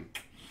what I'm doing.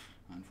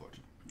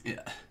 Unfortunately.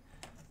 Yeah.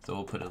 So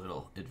we'll put a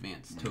little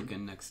advanced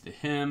token next to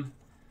him.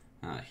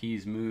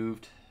 He's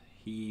moved.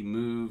 He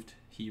moved.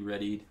 He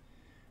readied.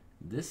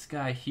 This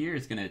guy here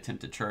is going to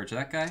attempt to charge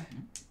that guy.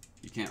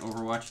 You can't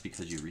Overwatch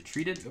because you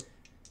retreated. Yep.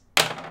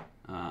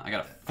 I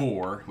got a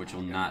 4, which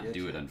will not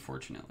do it,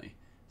 unfortunately.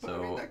 But So I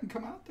mean, that can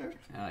come out there.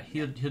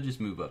 he'll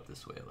just move up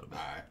this way a little bit.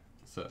 All right.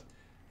 So,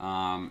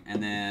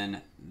 and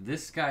then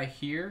this guy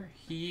here,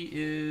 he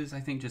is,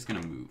 I think, just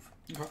going to move.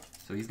 Okay.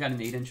 So he's got an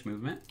 8-inch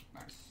movement.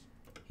 Nice.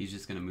 He's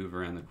just going to move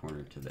around the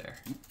corner to there.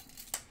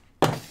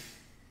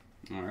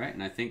 All right,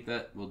 and I think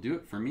that will do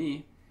it for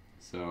me.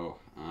 So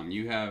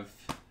you have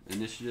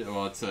initiative.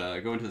 Well, it's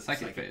go into the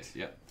psychic phase.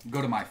 Yep.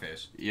 Go to my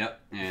phase.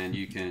 Yep, and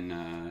you can.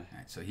 All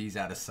right, so he's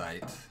out of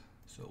sight.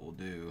 So we'll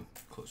do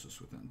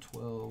closest within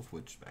 12,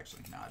 which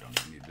actually, no, I don't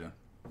even need to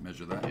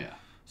measure that. Yeah.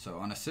 So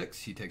on a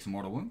 6, he takes a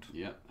mortal wound.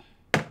 Yep.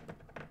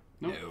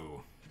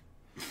 Nope.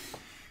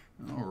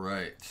 No. All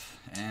right,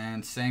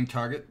 and same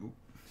target. Ooh,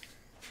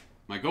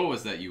 My goal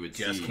was that you would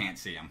just see. can't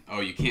see him.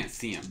 Oh, you can't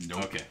see him.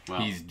 Nope. Okay.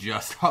 Well, He's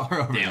just all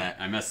over damn that.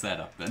 it! I messed that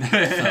up then.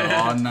 So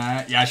on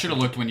that, yeah, I should have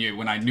looked when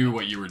I knew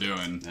what you were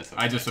doing. That's okay.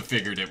 I just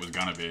figured it was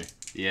gonna be.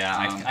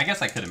 Yeah, I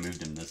guess I could have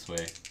moved him this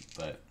way,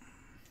 but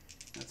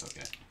That's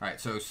okay. All right,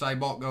 so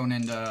sidebolt going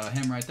into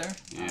him right there.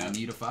 Yeah. I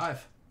need a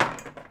 5.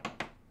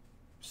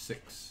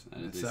 6.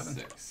 That is 7.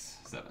 6.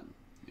 7.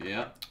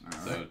 Yep. All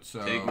So, right,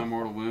 so take my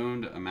mortal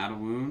wound. I'm out of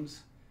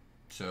wounds.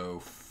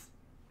 So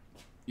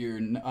you're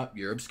up.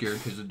 You're obscured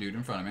because the dude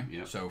in front of me.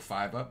 Yep. So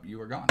 5 up, you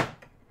are gone.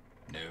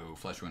 No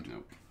flesh wound.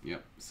 Nope.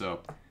 Yep.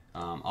 So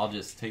I'll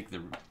just take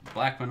the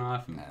black one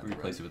off and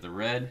replace it with the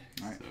red.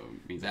 All right. So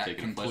it means That I'm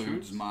taking a flesh wound.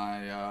 concludes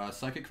my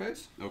psychic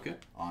phase. Okay.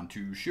 On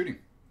to shooting.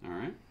 All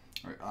right.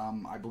 All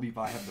right. I believe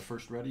I have the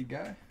first ready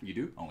guy. You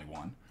do? Only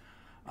one.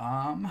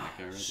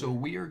 Okay, So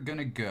we are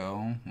gonna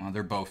go. Well,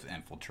 they're both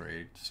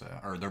infiltrate,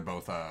 or they're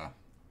both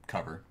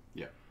cover.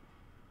 Yeah.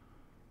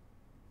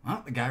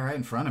 Well, the guy right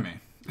in front of me.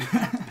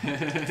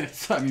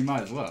 So I mean,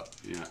 might as well.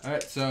 Yeah. All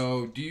right.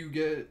 So do you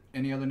get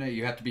any other name?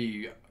 You have to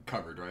be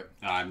covered, right?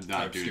 I'm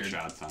not doing Obscured.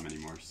 shot time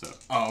anymore. So.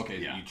 Oh, okay.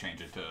 Yeah. You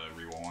change it to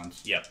reroll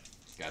ones. Yep.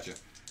 Gotcha. All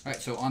right.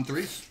 So on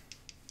 3s.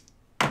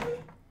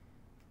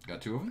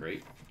 Got 2 of them.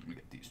 Great. Let me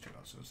get these 2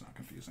 out so it's not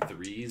confusing.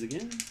 3s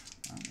again.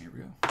 Here we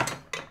go.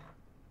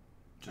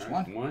 Just All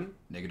right, 1. 1.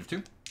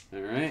 -2. All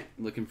right.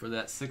 Looking for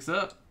that 6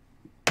 up.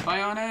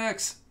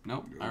 Bionics.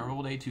 Nope. I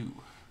rolled a 2.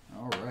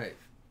 All right.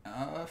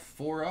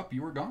 4 up.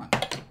 You were gone.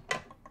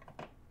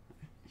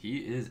 He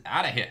is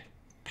out of here.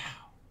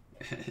 Pow.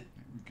 There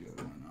we go.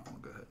 And I'll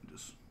go ahead and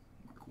just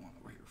mark 1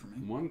 over here for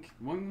me.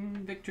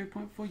 One victory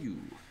point for you.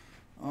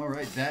 All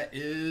right. That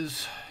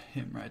is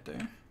him right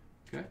there.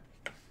 Okay.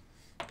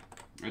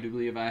 I do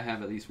believe I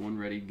have at least one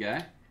ready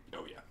guy.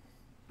 Oh, yeah.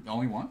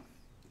 Only one?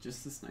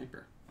 Just the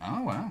sniper.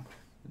 Oh, wow.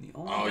 And the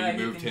only Oh, guy you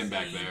who moved can him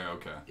back see there.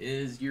 Okay.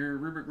 is your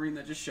rubric green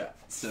that just shot.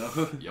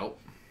 So. Yep.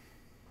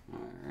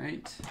 All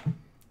right.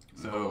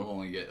 So So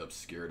only get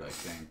obscured, I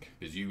think,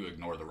 because you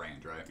ignore the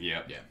range, right?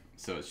 Yep. Yeah.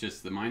 So it's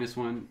just the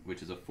 -1,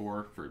 which is a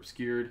 4 for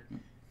obscured,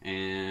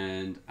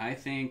 and I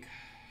think.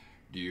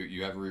 Do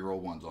you have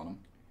reroll 1s on him?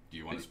 Do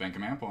you want to spend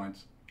command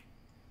points?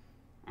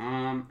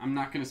 I'm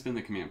not going to spend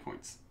the command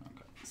points.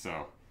 Okay.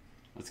 So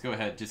let's go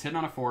ahead. Just hitting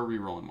on a 4,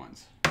 re-rolling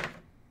 1s.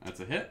 That's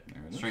a hit.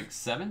 There it is. Strength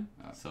 7.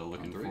 So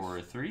looking on for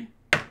a 3.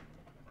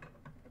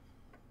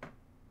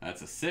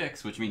 That's a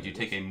 6, which means you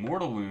take a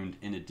mortal wound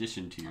in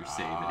addition to your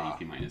save at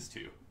AP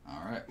 -2.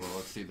 All right. Well,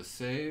 let's see the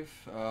save.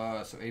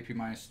 So AP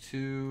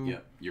 -2.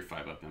 Yep. You're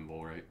 5 up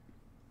invul, right?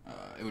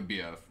 It would be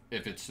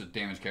if it's a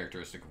damage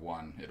characteristic of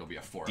 1, it'll be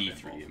a 4.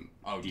 D3. Invul.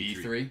 Oh, D3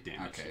 D3?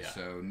 damage, Okay, yeah.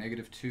 so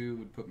 -2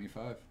 would put me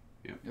 5.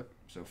 Yep. Yep.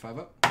 So 5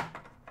 up.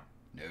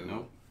 No.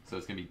 Nope. So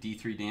it's going to be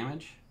D3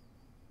 damage.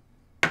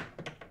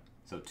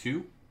 So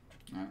 2.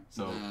 All right.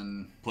 So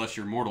then, plus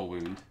your mortal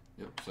wound.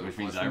 yep. So Which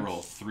means flesh I wounds.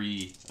 roll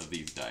 3 of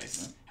these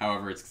dice. Okay.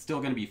 However, it's still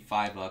going to be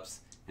 5 ups,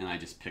 and I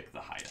just pick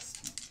the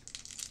highest.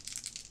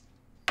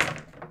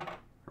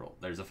 Roll.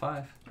 There's a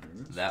 5. There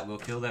it is. That will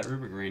kill that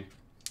rubric green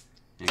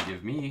and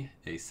give me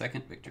a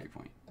second victory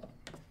point.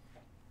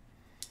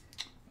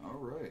 All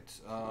right.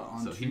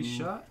 On So to, he's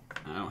shot.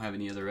 I don't have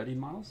any other ready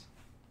models.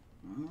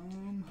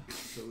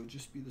 So it would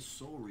just be the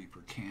Soul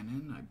Reaper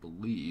cannon, I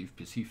believe,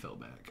 because he fell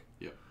back.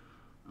 Yep.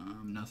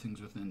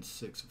 Nothing's within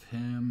 6 of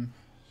him,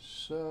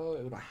 so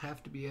it would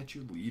have to be at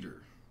your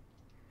leader.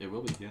 It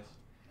will be, yes.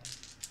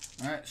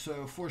 All right,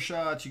 so 4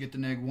 shots, you get the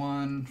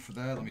 -1 for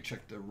that. Let me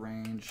check the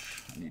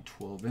range. I need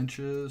 12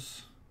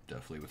 inches.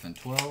 Definitely within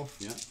 12.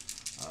 Yep.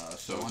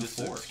 So on just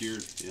 4.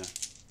 obscured,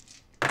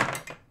 yeah.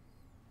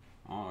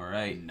 All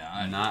right.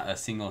 None. Not a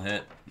single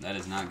hit. That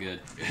is not good.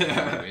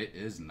 No, it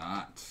is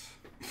not.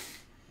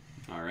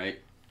 All right.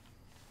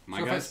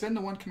 So if I spend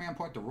the 1 command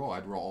point to roll,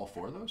 I'd roll all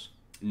 4 of those?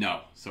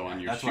 No. So on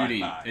Yeah, your that's what I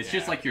shooting, thought, it's yeah.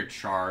 just like your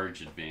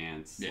charge,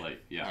 advance, Yeah.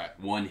 like All right.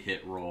 1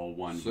 hit roll,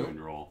 1 So, wound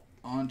roll.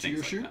 On to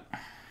things your like shoot.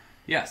 that.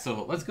 Yeah,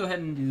 so let's go ahead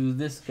and do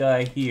this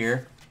guy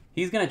here.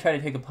 He's going to try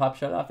to take a pop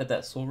shot off at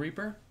that Soul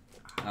Reaper.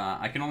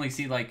 I can only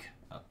see like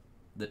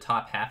the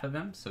top half of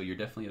him, so you're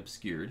definitely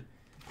obscured.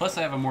 Plus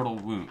I have a mortal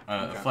wound,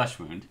 a flesh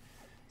wound.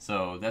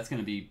 So that's going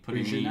to be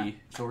putting me...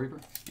 Soul Reaper?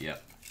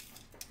 Yep.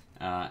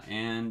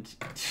 And...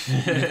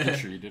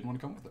 Sure you didn't want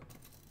to come with it.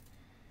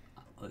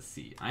 Let's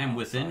see. I am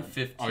within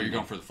 15... Oh, you're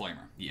going for the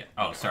Flamer. Yeah.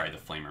 Oh, sorry, the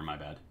Flamer, my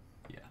bad.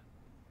 Yeah.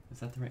 Is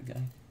that the right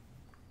guy?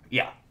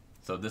 Yeah.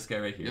 So this guy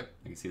right here. Yep.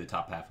 I can see the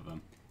top half of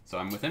him. So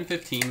I'm within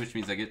 15, which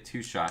means I get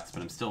 2 shots,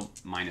 but I'm still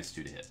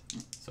 -2 to hit.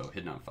 So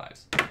hitting on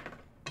 5s.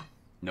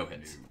 No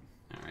hits.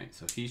 All right,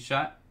 so he's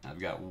shot. I've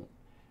got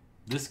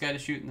this guy to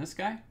shoot and this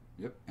guy.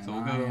 Yep. And So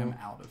we'll I go- am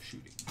out of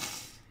shooting.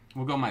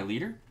 We'll go my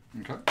leader.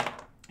 Okay.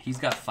 He's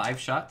got 5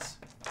 shots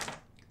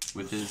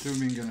with his...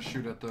 Assuming gonna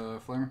shoot at the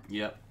Flamer?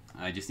 Yep.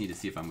 I just need to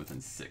see if I'm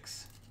within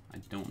 6. I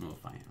don't know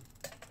if I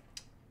am.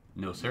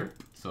 No, sir.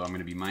 So I'm going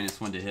to be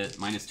 -1 to hit,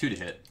 -2 to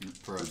hit.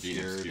 For being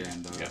obscured obscured.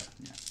 and Yeah.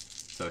 yeah.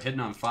 So hitting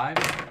on 5.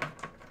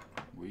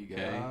 We got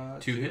Okay.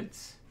 2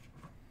 hits.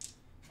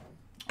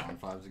 On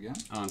 5s again.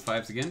 On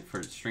 5s again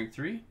for strength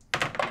 3.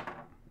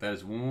 That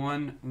is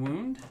 1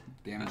 wound.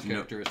 Damage No-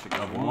 characteristic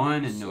of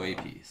 1 and no so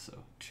AP.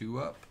 So 2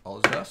 up. All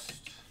is dust.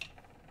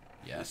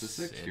 yes, That's a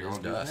 6. it You're is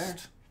all good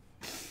dust.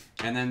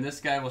 And then this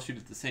guy will shoot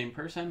at the same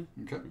person.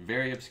 Okay.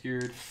 Very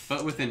obscured,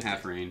 but within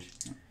half range.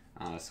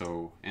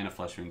 And a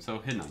flesh wound, so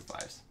hidden on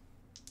 5s.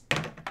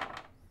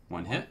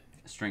 1 hit,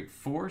 strength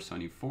 4, so I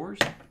need 4s.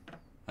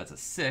 That's a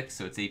 6,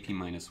 so it's AP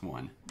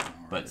 -1,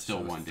 but still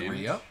so 1 3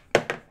 damage. up.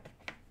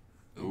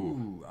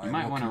 Ooh, you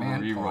might want to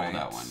reroll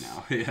that one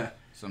now. Yeah.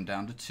 So I'm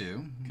down to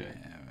 2. Okay.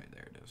 Yeah, right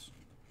there it is.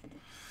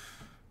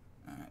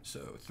 All right,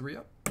 so 3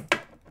 up.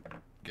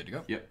 Good to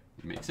go. Yep,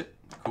 makes it.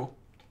 Cool.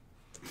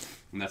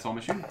 And that's all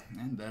my shooting.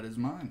 And that is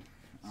mine.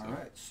 All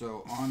right,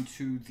 so on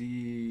to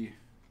the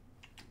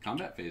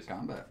combat phase.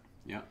 Combat.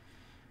 Yeah.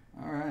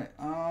 All right.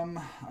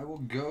 I will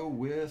go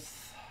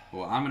with.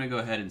 Well, I'm going to go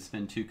ahead and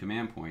spend 2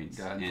 command points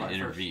and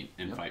intervene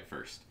and fight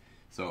first.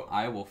 So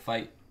I will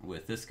fight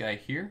with this guy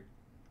here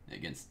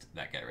against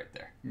that guy right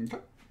there. Okay.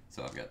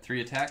 So I've got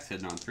 3 attacks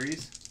hidden on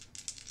 3s.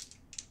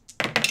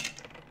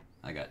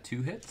 I got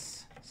 2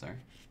 hits. Sorry.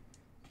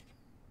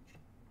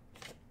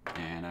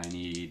 And I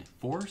need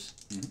 4s.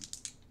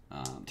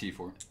 Mm-hmm.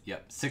 T4.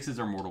 Yep. 6s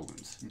are mortal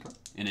wounds. Okay.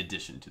 In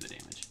addition to the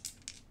damage.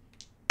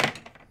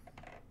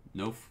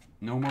 No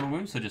mortal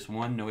wounds, so just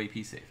 1 no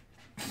AP save.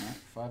 All right,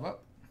 5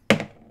 up.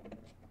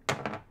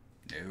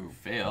 No.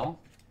 Fail.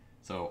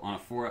 So on a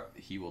 4 up,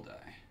 he will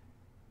die.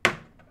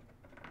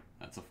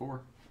 That's a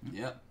 4.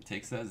 Yep.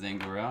 Takes that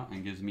Zangler out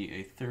and gives me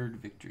a 3rd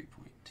victory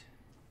point.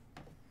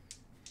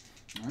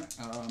 All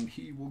right.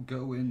 He will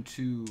go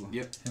into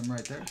him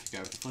right there. Guy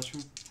with the flesh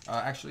wound?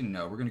 Actually,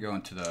 no. We're going to go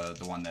into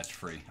the one that's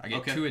free. I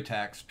get 2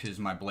 attacks because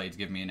my blades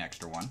give me an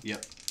extra 1.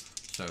 Yep.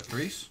 So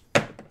 3s.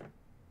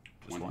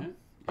 Just 1 hit.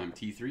 I'm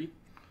T3.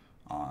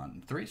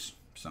 On 3s.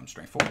 Some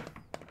strength 4.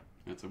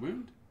 That's a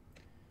wound.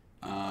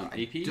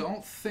 AP? I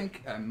don't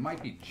think... I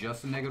might be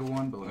just a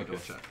 -1, but let me double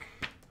check.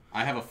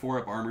 I have a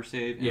 4-up armor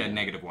save. Yeah,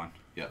 -1.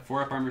 Yeah,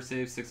 4-up armor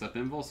save, 6-up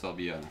invul, so I'll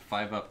be on a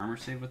 5-up armor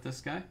save with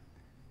this guy.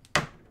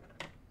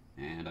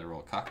 And I roll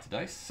a cocked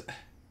dice.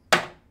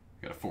 Got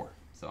a 4,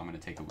 so I'm going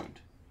to take a wound.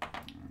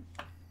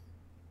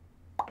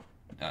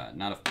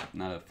 Not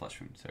a flesh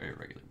wound, sorry, a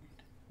regular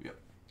wound. Yep.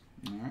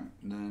 All right,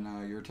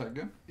 then your attack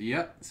go.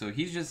 Yep. So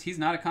he's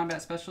not a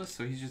combat specialist,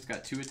 so he's just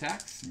got 2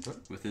 attacks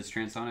with his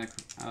transonic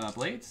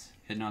blades.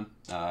 Hidden on.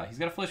 He's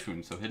got a flesh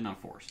wound, so hidden on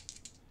 4s.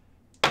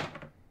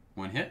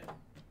 1 hit.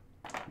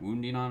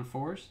 Wounding on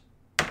 4s.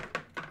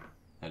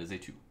 That is a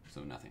 2,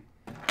 so nothing.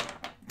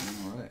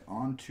 All right,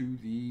 on to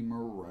the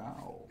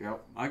morale.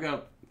 Yep. I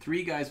got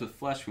 3 guys with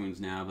flesh wounds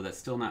now, but that's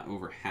still not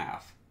over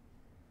half.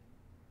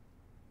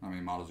 How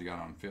many models you got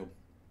on the field?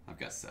 I've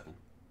got 7.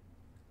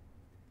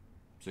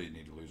 So you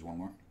need to lose 1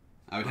 more?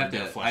 I'd have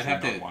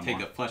to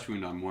take a flesh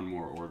wound on 1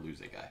 more or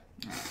lose a guy.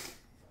 Right.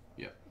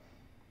 Yep.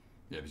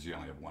 Yeah, because you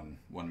only have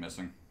one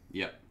missing.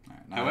 Yep.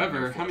 Right,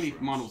 however, how many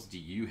models do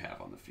you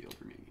have on the field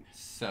remaining?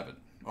 7.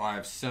 Well, I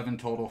have 7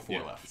 total,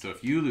 4 left. So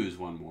if you lose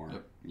 1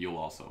 more, you'll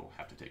also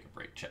have to take a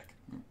break check.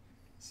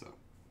 So,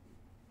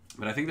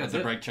 but I think that's the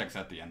break check's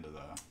at the end of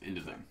the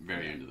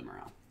very end of the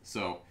morale.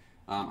 So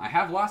I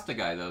have lost a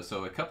guy though,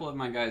 so a couple of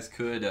my guys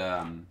could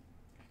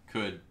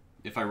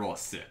if I roll a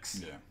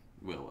 6,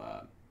 will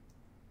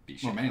be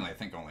shaken. Well, mainly I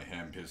think only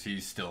him because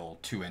he's still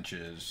 2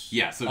 inches.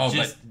 Yeah, so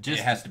just it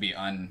has to be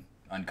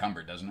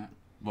unencumbered, doesn't it?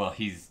 Well,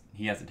 he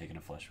hasn't taken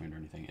a flesh wound or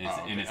anything,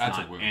 and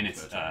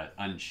it's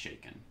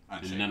unshaken.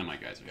 And none of my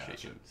guys are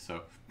shaken.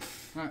 So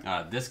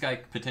this guy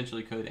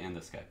potentially could, and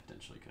this guy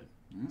potentially could.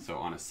 So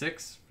on a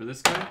 6 for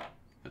this guy,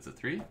 that's a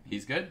 3.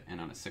 He's good, and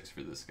on a 6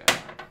 for this guy,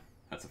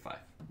 that's a 5.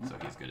 So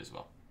he's good as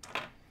well.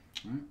 All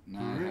right.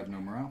 Now I have no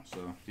morale,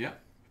 so yeah.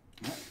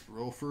 All right.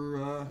 Roll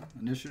for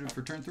initiative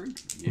for turn 3.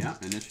 Yeah,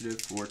 initiative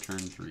for turn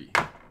 3.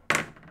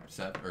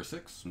 7 or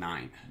 6.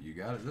 9. You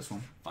got it. This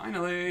one.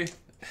 Finally.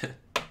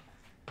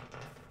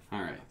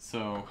 All right.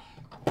 So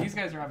these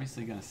guys are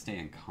obviously going to stay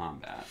in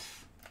combat.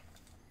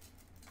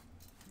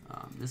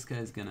 This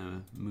guy's going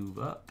to move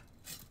up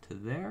to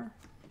there.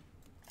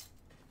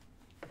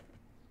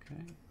 Okay,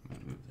 I'm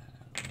going to move that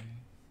out of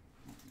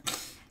the way.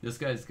 This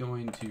guy's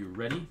going to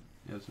ready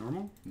as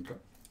normal. Okay.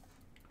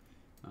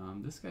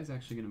 This guy's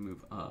actually going to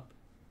move up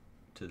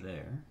to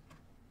there.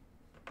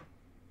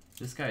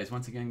 This guy is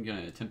once again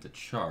going to attempt to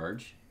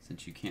charge,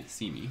 since you can't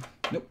see me.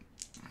 Nope.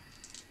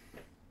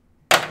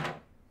 I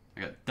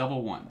got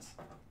double 1s.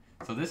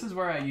 So this is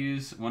where I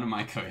use one of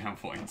my command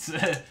points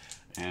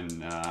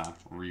and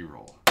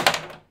re-roll.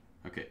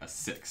 Okay, a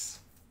 6.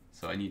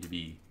 So I need to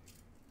be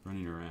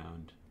running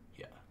around.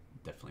 Yeah,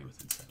 definitely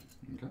within 7.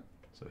 Okay.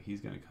 So he's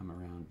going to come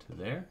around to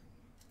there.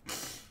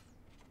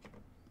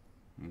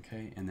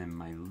 Okay, and then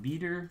my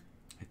leader,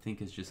 I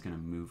think, is just going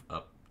to move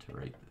up to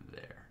right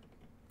there.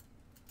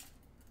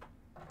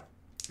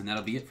 And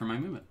that'll be it for my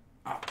movement.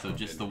 So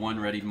just the 1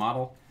 readied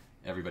model.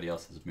 Everybody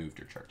else has moved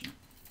or charged.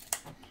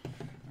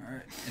 All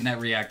right. And that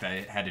react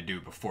I had to do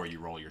before you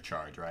roll your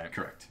charge, right?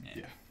 Correct.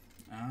 Yeah.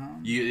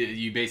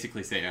 You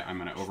basically say, I'm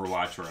going to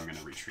overwatch or I'm going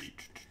to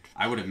retreat.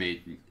 I would have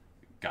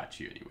got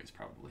you anyways,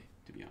 probably,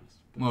 to be honest.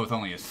 But, well, with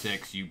only a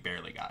 6, you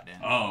barely got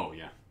in. Oh,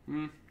 yeah.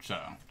 So,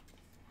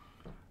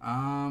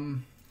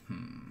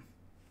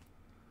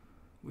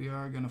 we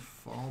are going to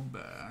fall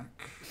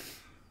back.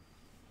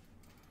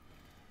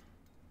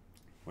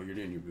 While you're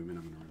doing your movement,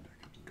 I'm going to run back.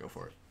 Go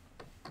for it.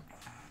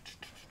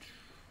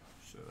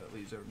 So that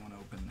leaves everyone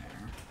open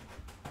there.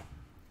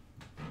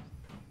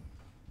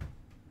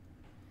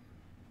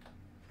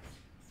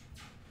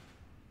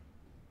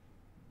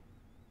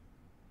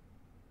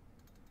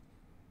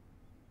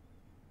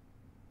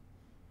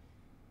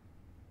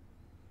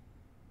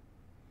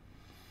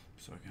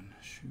 So I can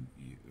shoot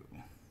you.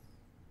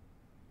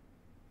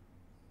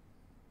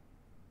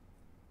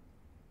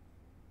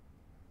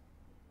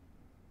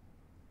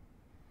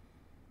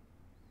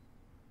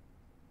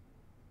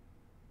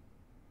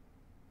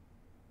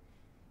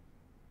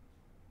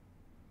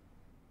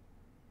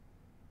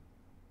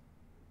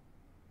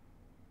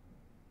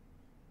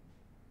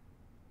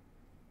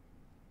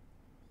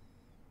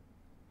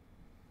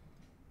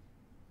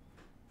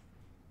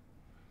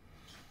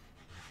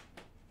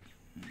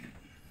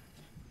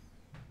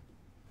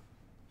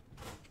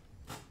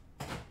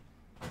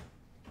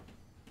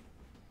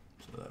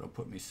 So that'll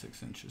put me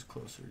 6 inches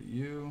closer to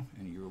you,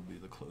 and you will be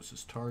the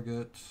closest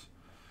target.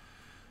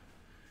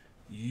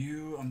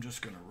 You, I'm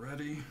just gonna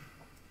ready.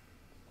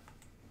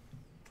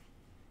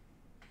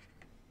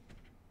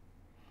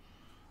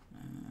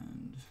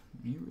 And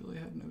you really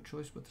had no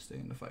choice but to stay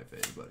in the fight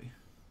phase, buddy.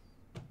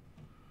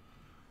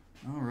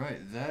 All right,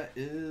 that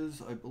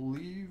is, I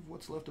believe,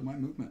 what's left of my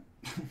movement.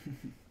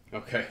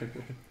 Okay.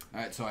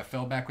 All right, so I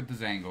fell back with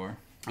the Zangor.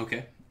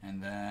 Okay.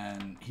 And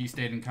then he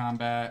stayed in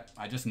combat.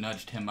 I just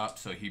nudged him up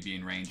so he'd be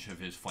in range of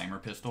his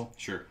flamer pistol.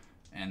 Sure.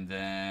 And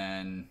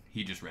then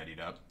he just readied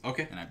up.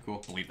 Okay. And I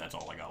believe that's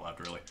all I got left,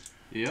 really.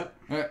 Yep.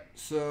 All right,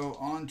 so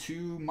on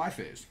to my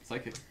phase.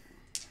 Psychic.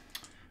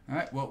 All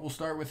right, well, we'll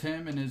start with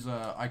him and his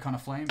Icon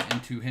of Flame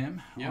into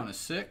him on a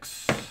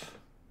 6.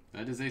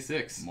 That is a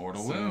 6.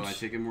 Mortal wound. wound. So I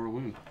take a mortal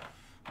wound.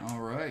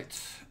 All right,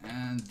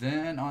 and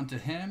then on to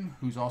him,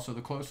 who's also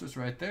the closest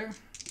right there.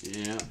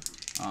 Yeah.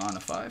 On a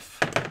 5.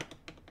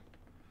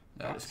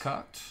 That is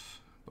cocked,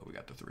 but we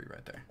got the 3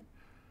 right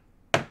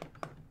there.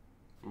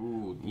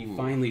 Ooh, you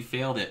finally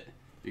failed it.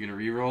 You're going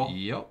to reroll?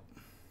 Yep.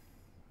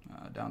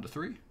 Down to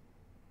 3.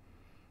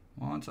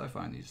 Once I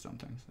find these dumb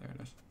things. There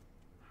it is.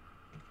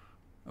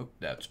 Oh,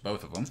 that's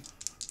both of them.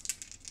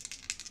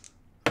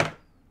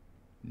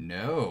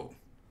 No.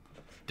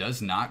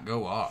 Does not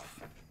go off.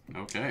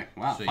 Okay.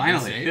 Wow, So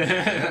finally.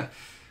 Yeah.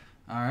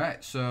 All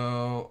right,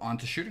 so on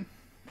to shooting.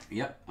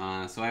 Yep.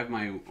 So I have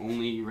my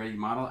only ready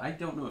model. I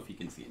don't know if he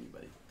can see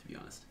anybody, to be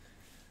honest.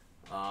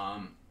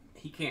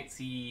 He can't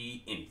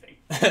see anything.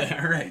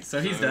 All right,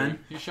 so he's done.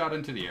 He shot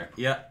into the air.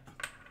 Yep.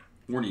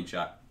 Warning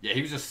shot. Yeah,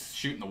 he was just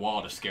shooting the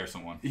wall to scare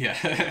someone. Yeah.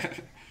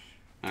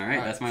 All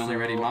right, that's my only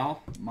ready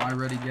model. My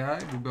ready guy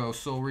will go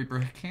Soul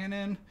Reaper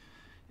Cannon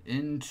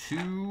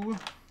into...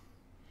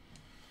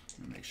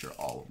 Make sure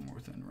all of them are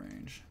within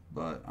range.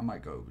 But I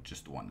might go with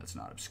just the one that's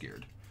not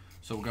obscured.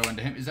 So we'll go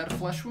into him. Is that a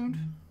flesh wound?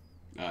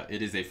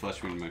 It is a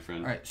flesh wound, my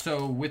friend. All right.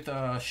 So with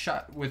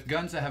with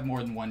guns that have more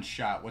than one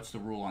shot, what's the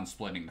rule on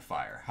splitting the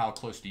fire? How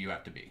close do you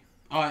have to be?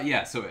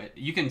 Yeah. So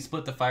you can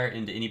split the fire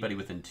into anybody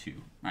within 2.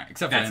 All right.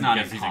 Except that's for him not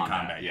because in he's combat. in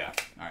combat. Yeah.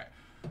 All right.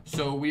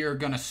 So we are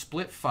gonna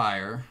split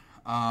fire.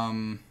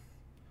 2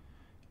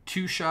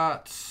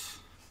 shots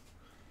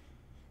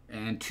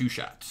and 2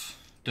 shots.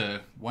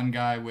 The one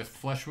guy with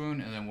flesh wound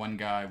and then one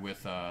guy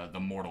with the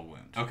mortal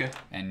wound. Okay.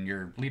 And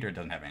your leader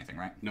doesn't have anything,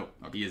 right? Nope.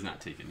 Okay. He is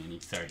not taking any.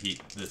 Sorry.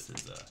 This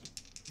is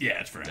Yeah,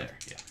 it's for him. there.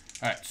 Yeah.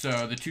 All right.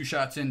 So the 2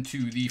 shots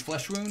into the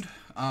flesh wound.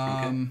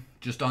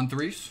 Just on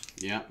 3s.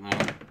 Yeah.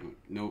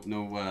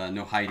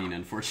 No hiding,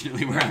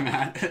 unfortunately, where I'm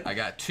at. I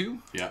got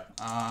 2. Yeah.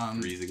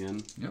 3s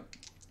again. Yep.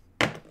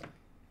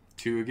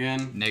 2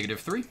 again.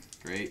 -3.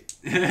 Great.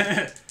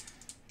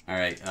 All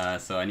right.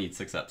 So I need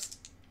 6 ups.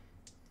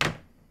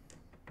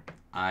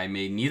 I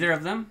made neither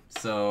of them,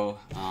 so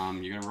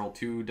you're gonna roll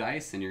 2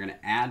 dice, and you're gonna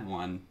add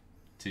 1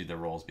 to the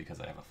rolls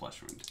because I have a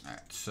flesh wound. All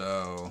right.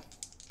 So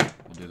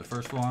we'll do the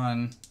first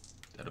one.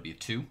 That'll be a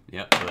 2.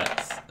 Yep. So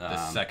that's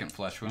The second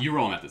flesh wound. You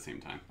roll them at the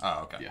same time.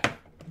 Oh, okay. Yeah.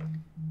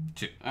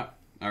 2. Oh,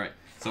 all right.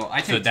 So I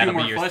So take 2 that'll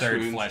more be your flesh third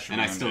wounds, flesh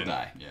and I wound still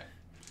die. Yeah.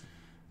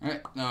 All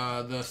right.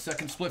 The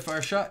second split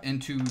fire shot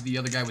into the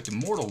other guy with the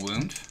mortal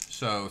wound.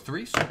 So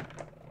 3s.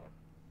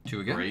 2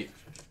 again. Great.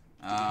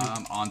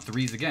 On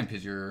 3s again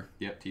because you're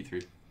Yep.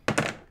 T3.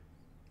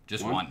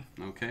 just 1.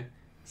 Okay.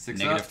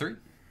 6 up. -3.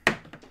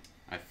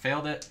 I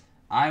failed it.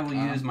 I will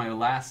use my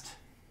last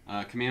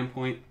command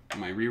point,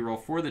 my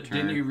reroll for the turn.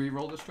 Didn't you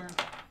re-roll this turn?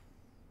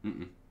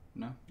 Mm-mm.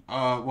 No.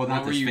 Well, What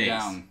not were this you phase.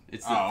 down?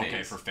 It's the phase.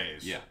 Okay, for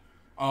phase. Yeah.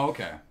 Oh,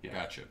 okay. Yeah.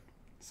 Gotcha.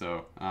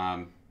 So,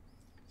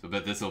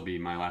 but this will be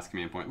my last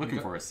command point. Looking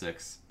Okay. for a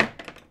 6.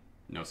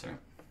 No, sir.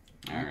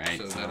 All right.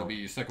 So that'll be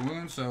your second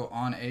wound. So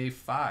on a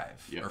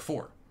 5 Yep. or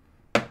 4.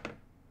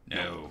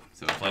 No.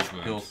 So Flesh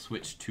he'll wound.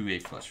 switch to a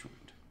flesh wound.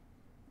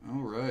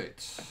 All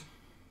right.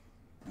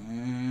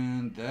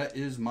 And that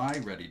is my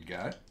readied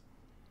guy.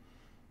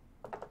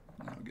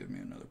 That'll give me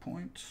another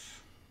point.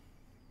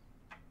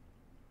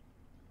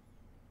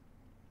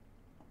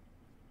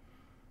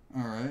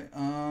 All right.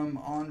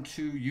 On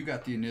to you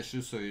got the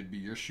initiative, so it'd be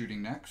your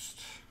shooting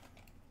next.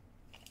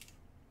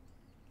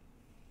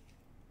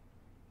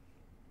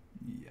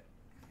 Yeah.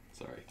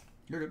 Sorry.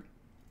 You're good.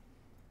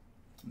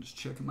 I'm just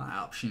checking my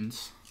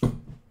options. No,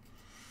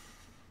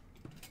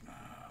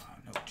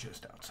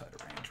 just outside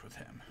of range with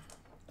him.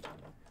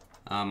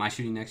 My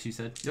shooting next, you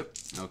said? Yep.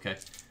 Okay.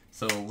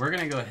 So we're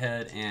going to go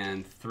ahead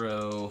and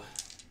throw,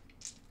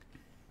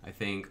 I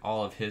think,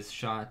 all of his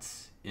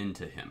shots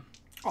into him.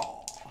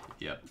 Oh.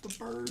 Yep. The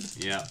bird.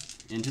 Yeah,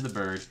 into the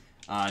bird.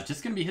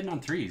 Just going to be hitting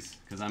on 3s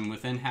because I'm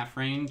within half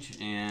range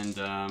and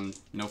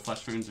no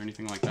flesh wounds or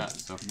anything like that.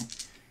 So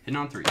hitting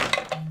on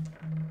 3s.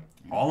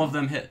 All of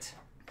them hit.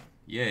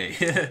 Yay.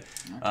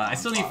 I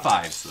still need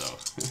 5s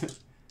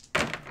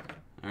though.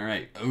 All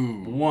right.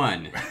 Ooh.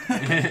 1.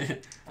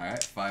 All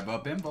right, 5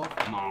 up involved.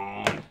 Come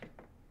on.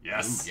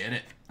 Yes. Ooh, get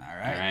it. All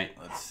right. All right.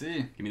 Let's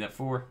see. Give me that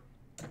 4.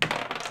 No.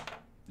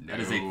 That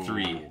is a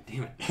 3.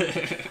 Damn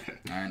it.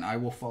 And I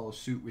will follow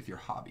suit with your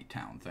hobby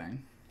town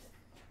thing.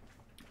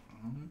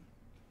 Yeah,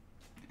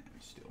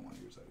 steal one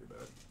of yours out of your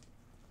bag.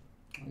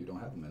 Oh, you don't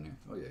have them in here.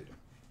 Oh, yeah, you do.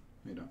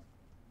 You don't.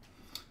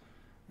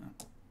 No.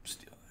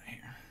 Steal that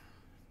here.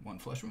 1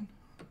 flesh wound.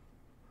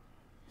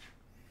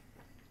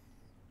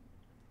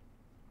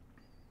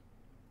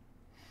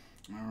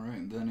 All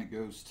right, then it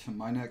goes to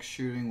my next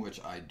shooting,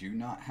 which I do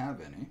not have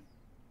any.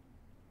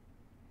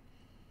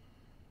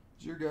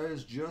 Your guy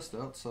is just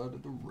outside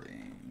of the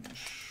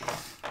range.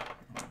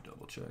 I'll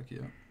double check,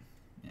 yeah.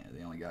 Yeah,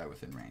 the only guy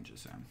within range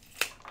is him.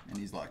 And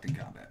he's locked in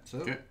combat. So,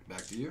 okay.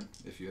 Back to you,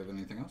 if you have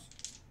anything else.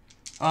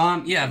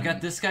 Yeah, I've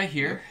got this guy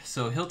here.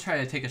 So he'll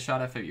try to take a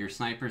shot off at your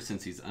sniper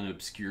since he's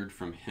unobscured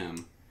from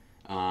him.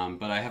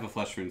 But I have a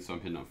flesh wound, so I'm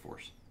hitting on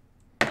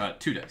 4s.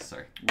 2 dice,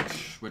 sorry.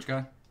 Which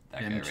guy?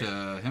 That him guy right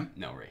to him?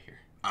 No, right here.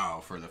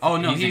 Oh, for the... Oh,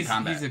 no, he's in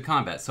combat. He's in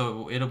combat,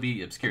 so it'll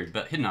be obscured,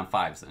 but hitting on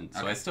 5s then.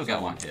 So okay, I still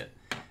got 1 hit.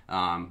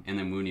 And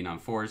then wounding on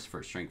 4s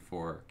for strength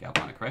 4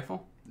 galvanic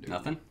rifle. Dude.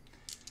 Nothing.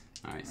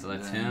 All right, so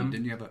that's then, him.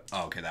 Didn't you have a...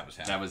 Oh, okay, that was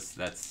him.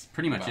 That's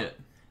pretty much it.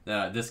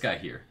 This guy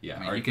here. Yeah.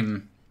 I mean, you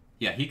can...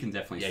 Yeah, he can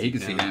definitely see he can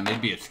see him.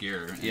 It'd be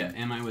obscure. Yeah,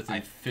 am I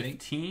within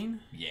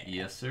 15? Yeah.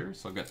 Yes, sir.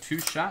 So I've got 2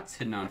 shots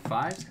hitting on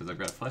 5s because I've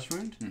got a flesh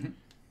wound.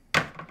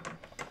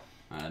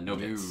 No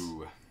bits.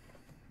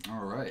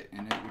 All right,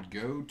 and it would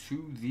go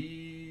to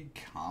the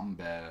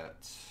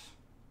combat.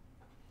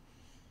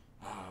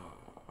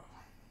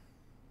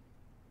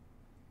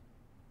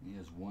 He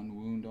has 1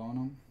 wound on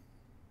him.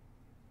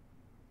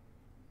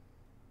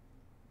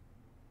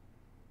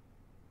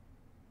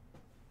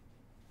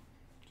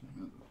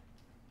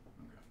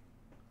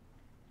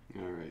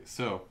 All right,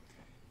 so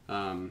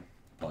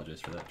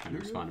apologize for that. Trying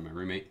to respond to my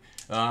roommate.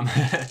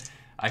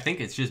 I think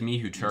it's just me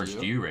who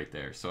charged you right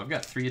there. So I've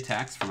got 3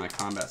 attacks for my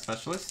combat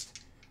specialist.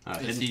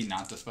 Is he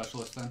not the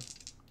specialist then?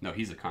 No,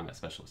 he's a combat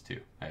specialist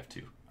too. I have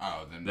 2.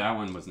 Oh, then that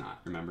one was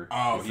not. Remember?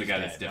 Oh, he's he's the guy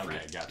dead. that's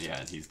different. Okay, gotcha.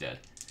 Yeah, he's dead.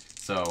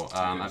 So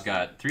I've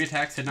got 3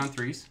 attacks hitting on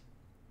 3s.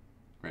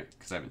 Right,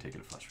 because I haven't taken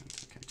a flesh wound.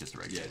 Okay, just a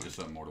regular. Yeah, just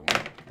a mortal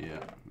one.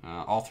 Yeah,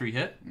 all 3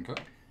 hit.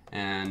 Okay.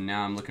 And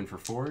now I'm looking for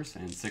 4s,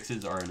 and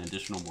 6s are an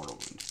additional mortal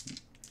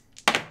wound.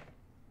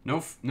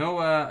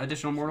 No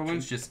additional mortal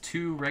wounds, just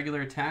 2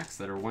 regular attacks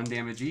that are 1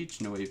 damage each,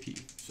 no AP.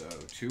 So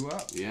 2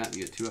 up. Yeah, you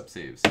get 2 up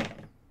saves.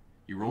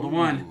 You rolled a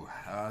 1.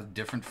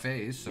 Different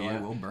phase, so yeah.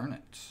 I will burn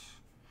it.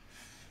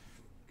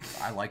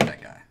 I like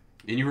that guy.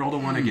 And you rolled a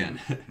 1 again.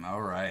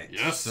 All right.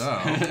 Yes. So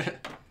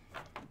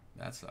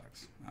that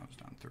sucks. I was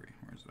down 3.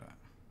 Where's that?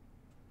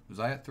 Was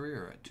I at 3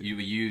 or at 2?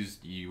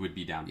 You would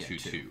be down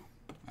 2-2.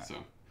 Right. So,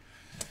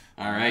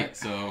 all right.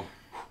 So,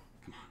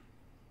 come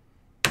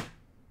on.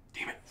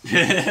 Damn it.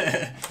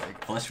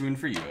 Flesh wound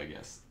for you, I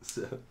guess.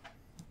 So.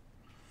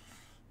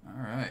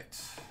 All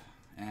right.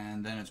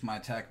 And then it's my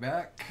attack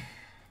back.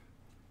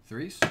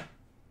 3s.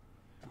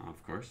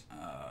 Of course.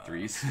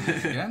 3s.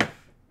 3s again.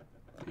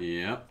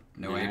 Yep.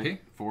 No and AP.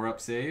 4 up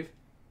save.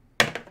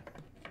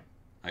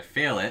 I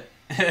fail it.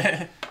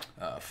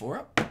 4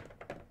 up.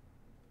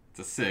 It's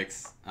a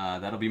 6.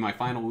 That'll be my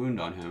final wound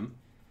on him.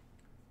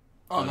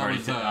 Oh,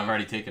 I've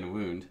already taken a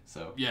wound,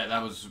 so. Yeah,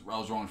 I was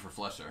rolling for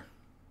flesh there.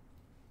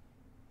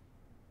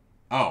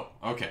 Oh,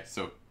 okay.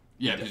 So.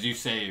 Yeah, because you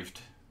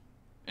saved,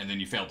 and then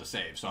you failed to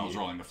save, so I was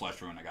rolling the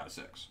flesh wound. I got a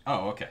 6.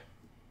 Oh, okay.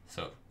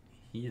 So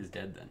he is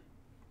dead then.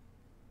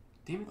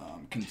 Damn it.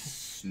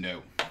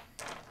 No.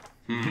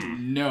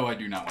 No, I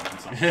do not want to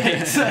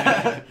consolidate.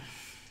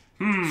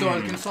 So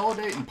are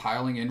consolidate and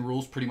piling in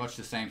rules pretty much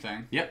the same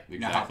thing? Yep, exactly. You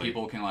know how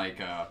people can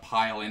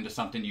pile into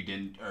something you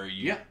didn't, or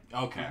you... Yeah.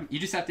 Okay. You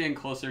just have to get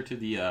closer to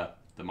the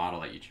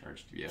model that you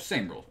charged. Yeah.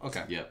 Same rule.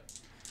 Okay. Yep.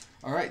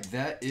 All right,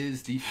 that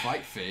is the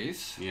fight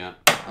phase. Yeah.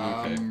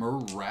 Okay.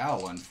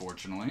 Morale,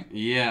 unfortunately.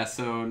 Yeah.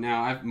 So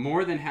now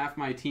more than half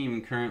my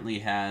team currently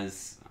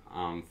has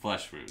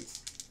flesh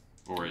wounds,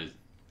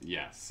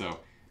 So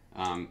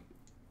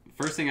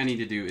first thing I need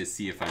to do is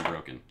see if I'm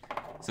broken.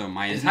 So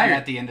my Isn't entire that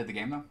at the end of the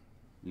game though?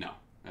 No,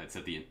 that's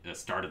at the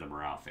start of the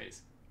morale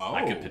phase. Oh.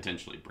 I could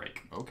potentially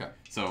break. Okay.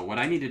 So what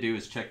I need to do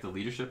is check the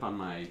leadership on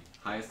my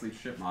highest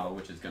leadership model,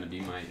 which is going to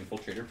be my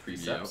infiltrator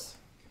precepts.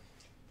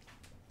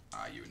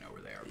 You know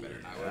where they are better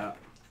than I would.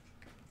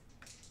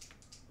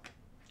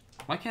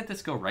 Why can't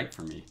this go right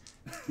for me?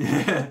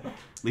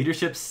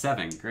 Leadership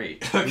 7.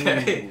 Great.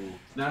 Okay. Ooh.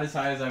 Not as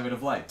high as I would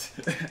have liked.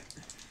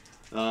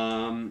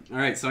 All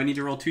right, so I need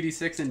to roll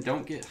 2d6 and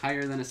don't get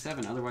higher than a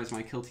 7. Otherwise,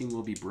 my kill team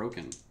will be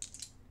broken.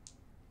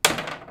 All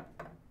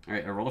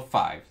right, I rolled a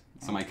 5.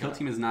 So my kill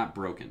team is not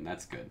broken.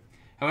 That's good.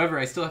 However,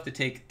 I still have to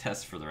take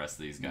tests for the rest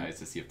of these guys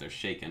to see if they're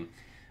shaken.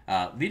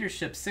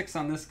 Leadership 6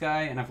 on this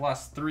guy, and I've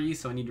lost 3,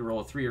 so I need to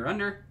roll a 3 or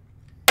under.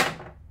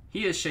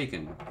 He is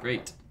shaken.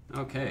 Great.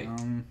 Okay.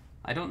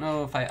 I don't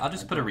know if I'll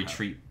just put a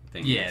retreat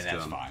thing next to him. Yeah,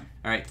 that's fine.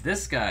 All right,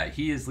 this guy,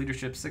 he is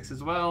leadership 6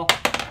 as well.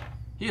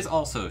 He is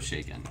also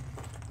shaken.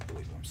 I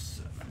believe I'm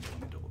 7.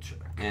 Let me double check.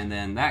 And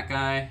then that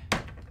guy,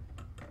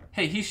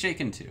 hey, he's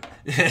shaken too.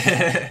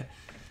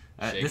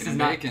 This is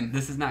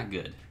not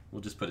good.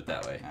 We'll just put it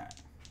that way. All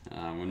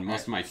right. When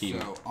most of my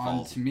team on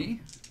falls. to me.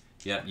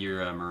 Yeah,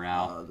 your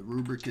morale. The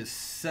rubric is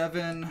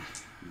 7.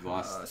 You've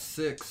lost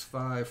 6,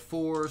 5,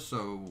 4.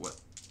 So what?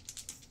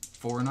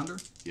 4 and under?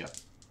 Yep.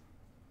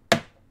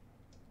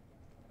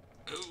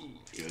 Ooh,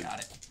 Good. got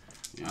it.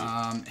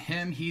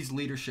 Yeah. He's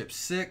leadership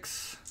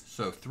 6.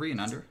 So 3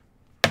 and under.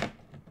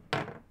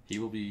 He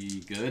will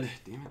be good.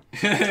 Damn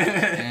it.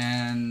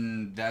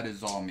 And that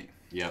is all me.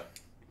 Yep.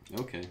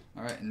 Okay.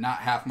 All right. Not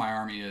half my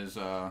army is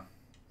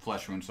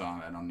flesh wound, so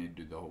I don't need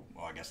to do the whole.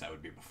 Well, I guess that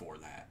would be before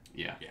that.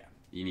 Yeah. Yeah.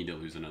 You need to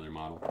lose another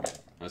model.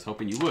 I was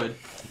hoping you would.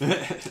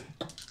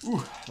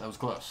 Ooh, that was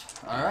close.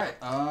 All right.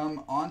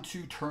 On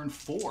to turn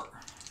 4.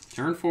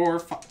 Turn 4,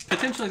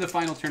 potentially the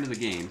final turn of the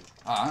game.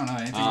 I don't know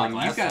anything like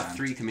last You've got time.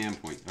 3 command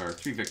points, or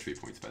 3 victory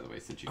points, by the way,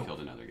 since you killed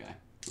another guy.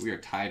 We are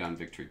tied on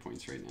victory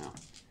points right now.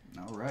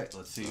 All right.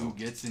 Let's see who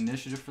gets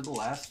initiative for the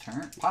last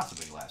turn.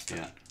 Possibly the last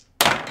turn.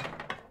 Yeah.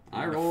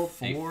 I rolled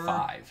a 4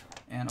 5.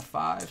 and a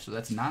 5, so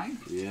that's 9.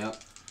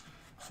 Yep.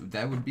 So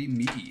that would be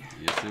me.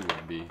 Yes, it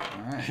would be.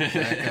 All right.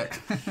 Back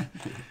up.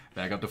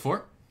 Back up to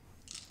 4.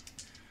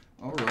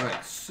 All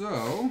right.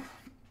 So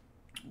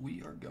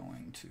we are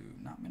going to.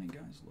 Not many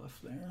guys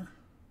left there.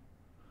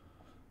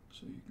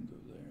 So you can go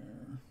there.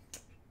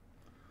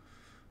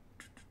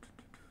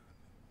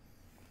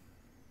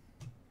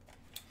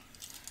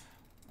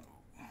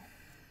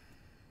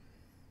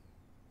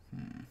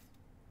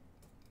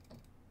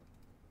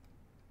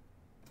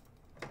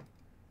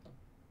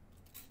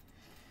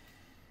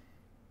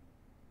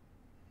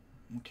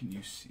 What can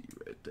you see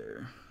right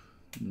there?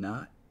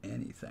 Not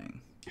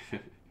anything.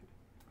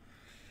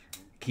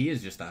 Key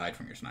is just to hide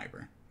from your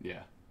sniper.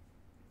 Yeah.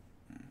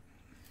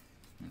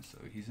 And so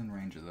he's in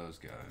range of those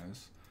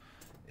guys.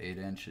 8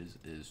 inches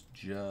is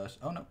just...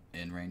 Oh, no.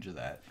 In range of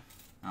that.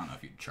 I don't know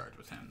if you'd charge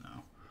with him,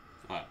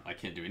 though. I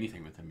can't do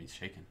anything with him. He's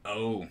shaken.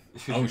 Oh.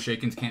 Oh,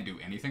 Shakens can't do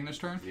anything this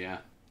turn? Yeah.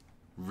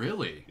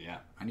 Really? Yeah.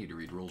 I need to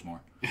read rules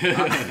more.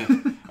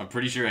 I'm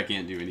pretty sure I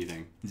can't do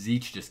anything.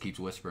 Zeech just keeps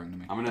whispering to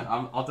me.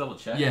 I'll double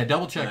check. Yeah,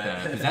 double check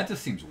that. Because that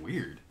just seems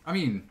weird. I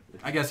mean,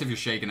 I guess if you're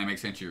shaking, that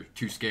makes sense. You're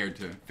too scared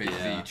to face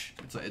Zeech.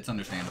 It's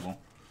understandable.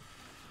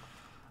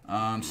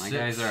 My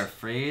guys are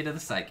afraid of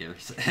the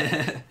psychers.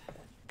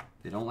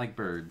 They don't like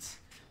birds.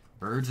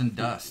 Birds and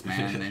dust,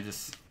 man. They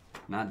just...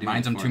 Not doing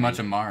Minds them too much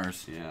of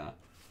Mars. Yeah.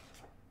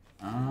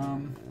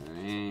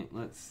 Alright,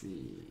 let's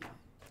see.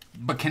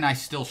 But can I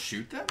still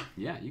shoot them?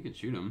 Yeah, you can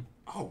shoot them.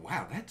 Oh,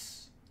 wow,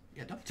 that's...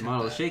 Yeah, double The check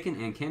model that. is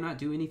shaken and cannot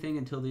do anything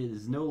until it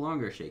is no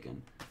longer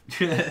shaken.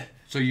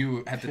 So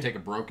you have to take a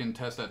broken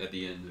test at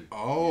the end.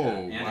 Oh,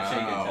 and wow. a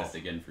shaken test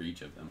again for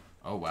each of them.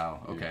 Oh,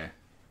 wow, okay.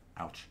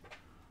 Yeah. Ouch.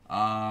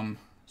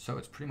 So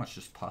it's pretty much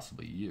just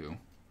possibly you.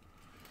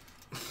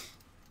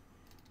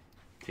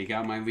 Take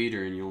out my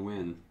leader and you'll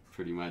win,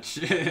 pretty much.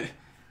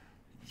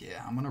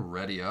 Yeah, I'm going to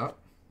ready up.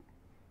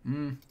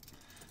 Nah,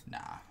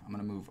 I'm going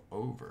to move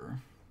over.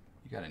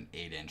 You got an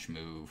 8-inch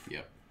move.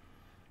 Yep.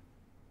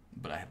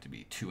 But I have to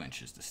be 2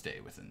 inches to stay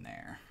within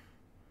there.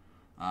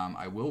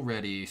 I will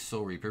ready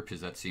Soul Reaper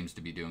because that seems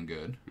to be doing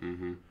good.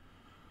 Mm-hmm.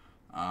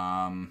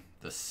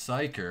 The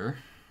Psyker.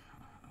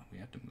 We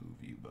have to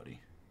move you, buddy.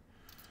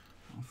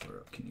 How far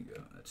up can you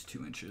go? That's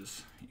 2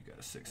 inches. You got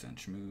a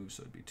 6-inch move,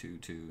 so it'd be 2,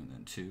 2, and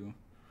then 2.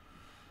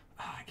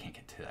 I can't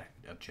get to that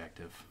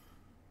objective.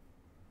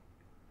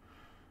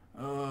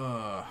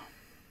 Oh,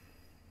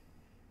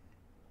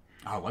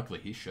 luckily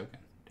he's shooken.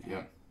 Damn.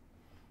 Yeah.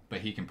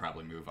 But he can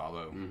probably move,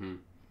 although... Mm-hmm.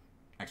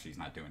 Actually, he's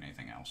not doing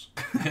anything else.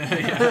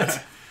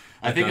 Yeah.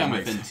 I think does I'm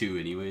make within 2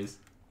 anyways.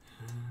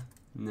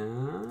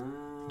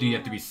 No. Do you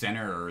have to be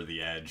center or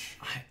the edge?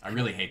 I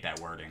really hate that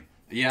wording.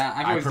 Yeah,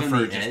 I've I always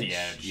prefer done just the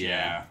edge,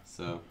 yeah.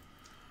 So,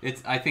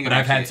 I think. But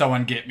I've had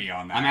someone get me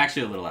on that. I'm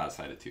actually a little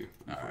outside of 2,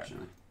 All unfortunately.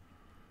 right.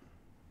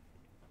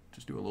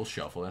 Just do a little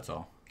shuffle, that's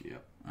all.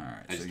 Yep. All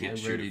right, I so just you're can't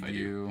shoot ready if I to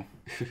do.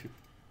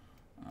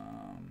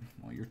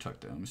 well, you're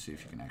tucked down. Let me see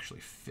if you can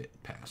actually fit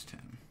past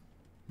him.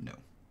 No.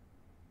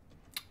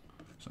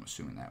 So I'm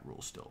assuming that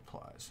rule still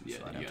applies. Yeah,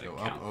 so I'd you have to go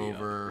gotta up, count the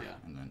over, yeah.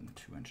 and then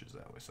 2 inches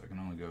that way. So I can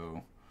only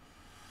go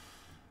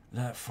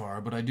that far,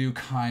 but I do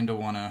kind of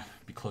want to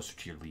be closer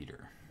to your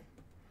leader.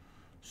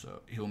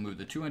 So he'll move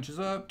the 2 inches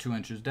up, 2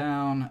 inches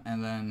down,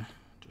 and then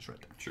just right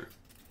there. Sure.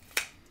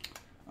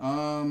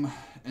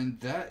 And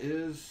that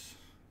is...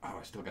 Oh,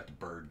 I still got the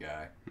bird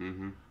guy.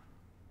 Mm-hmm.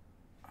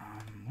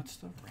 What's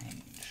the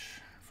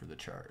range for the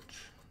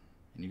charge?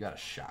 And you got a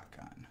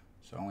shotgun,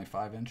 so only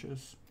 5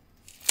 inches.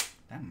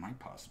 That might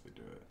possibly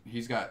do it.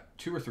 He's got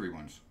 2 or 3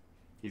 wounds.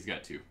 He's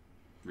got 2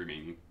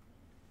 remaining.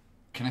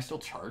 Can I still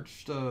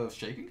charge the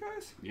shaking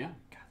guys? Yeah.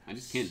 God, I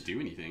just can't do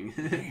anything.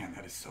 Man,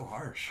 that is so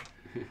harsh.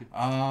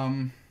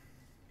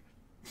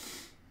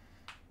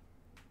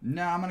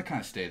 Nah, I'm gonna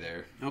kind of stay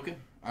there. Okay.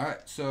 All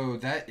right, so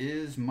that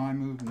is my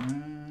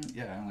movement.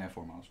 Yeah, I only have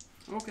 4 models.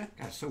 Okay.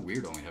 God, it's so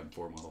weird only having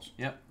 4 models.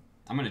 Yep.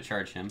 I'm gonna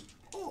charge him.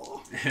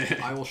 Oh,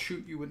 I will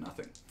shoot you with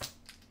nothing.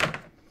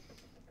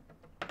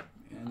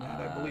 And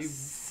that, I believe,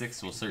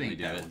 6 will certainly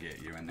do that it. will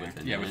get you in there.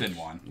 Within Yeah, an within inch.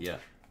 1. Yeah.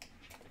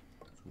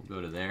 We'll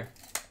go to there.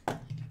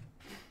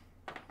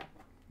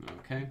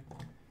 Okay.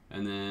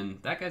 And then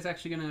that guy's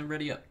actually gonna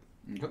ready up.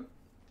 Okay.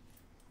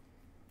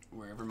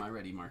 Wherever my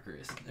ready marker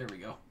is. There we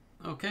go.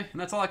 Okay, and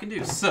that's all I can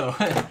do. So,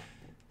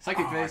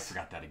 Psychic I Phase.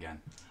 forgot that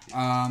again.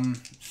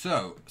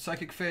 So,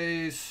 Psychic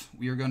Phase,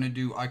 we are going to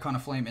do Icon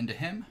of Flame into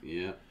him.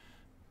 Yeah.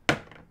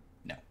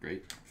 No.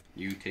 Great.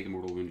 You take a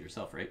mortal wound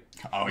yourself, right?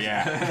 Oh,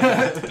 yeah.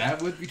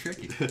 That would be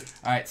tricky.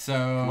 All right, so...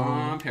 Come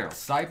on, Peril.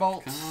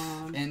 Cybolt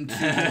Come on. into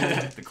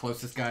the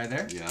closest guy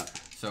there. Yeah.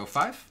 So,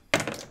 5.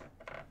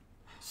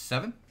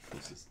 7.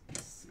 Closest.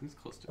 Who's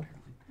close to Peril?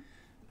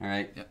 All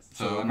right. Yep.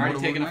 So, So I've already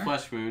mortal taken wound a there.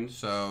 flesh wound.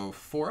 So,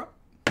 4 up.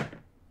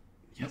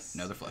 Yes.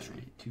 Another flesh All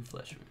wound. right, 2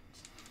 flesh wounds.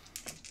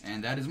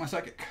 And that is my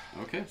Psychic.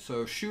 Okay.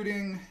 So,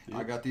 shooting. Yep.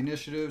 I got the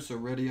initiative, so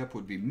ready up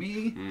would be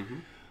me. Mm-hmm.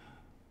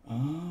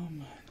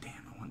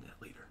 Damn, I wanted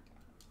that later.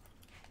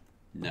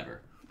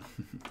 Never.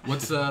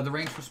 What's the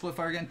range for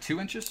Splitfire again? 2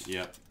 inches?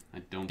 Yep. I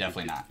don't.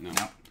 Definitely think not. No.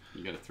 Nope.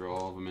 You got to throw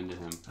all of them into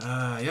him.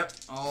 Yep,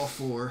 all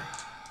 4.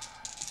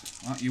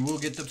 Well, you will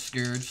get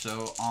obscured,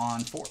 so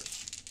on 4s.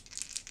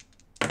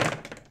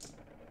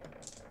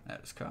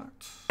 That is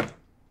cocked.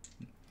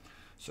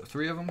 So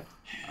 3 of them.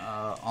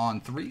 On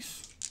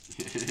 3s.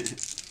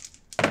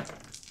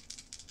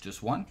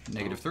 Just 1.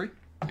 -3.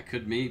 I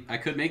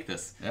could make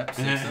this. Yep,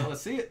 6. So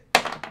let's see it.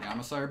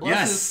 Yamasire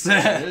blesses.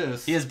 Yes. It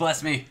is. He has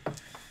blessed me.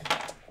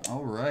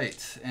 All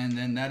right, and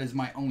then that is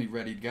my only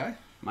readied guy.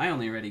 My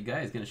only ready guy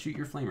is gonna shoot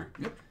your flamer.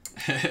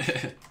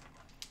 Yep.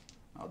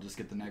 I'll just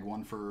get the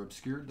 -1 for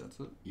obscured. That's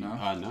it. No,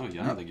 no, I don't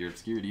No. think you're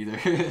obscured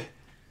either.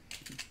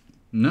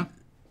 No.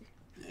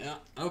 Yeah.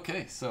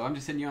 Okay, so I'm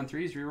just hitting you on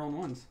 3s, rerolling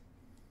 1s.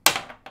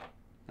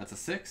 That's a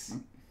 6.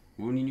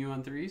 Wounding you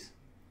on 3s.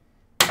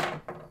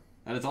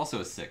 That is also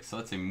a 6. So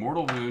that's a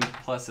mortal wound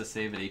plus a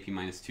save at AP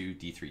 -2,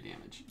 D3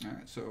 damage. All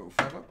right, so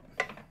 5 up.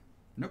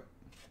 Nope.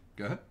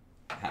 Go ahead.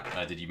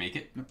 Did you make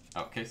it? Nope.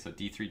 Okay, so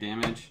D3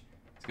 damage.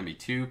 It's gonna be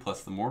 2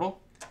 plus the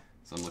mortal.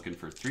 So I'm looking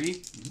for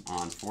 3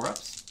 on 4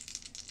 ups.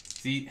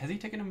 Has he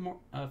taken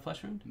a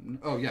flesh wound?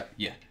 Oh, yeah.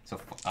 Yeah. So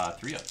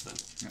 3 ups then.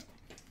 Yep.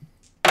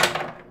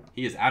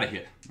 He is out of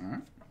here. All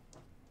right.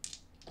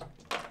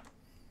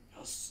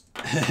 Yes.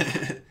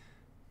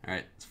 All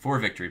right. It's 4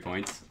 victory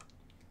points,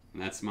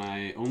 and that's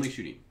my only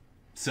shooting.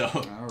 So.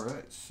 All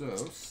right,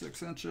 so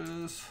 6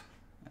 inches.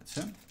 That's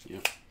him.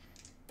 Yep.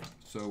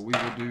 So we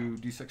will do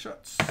D6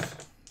 shots.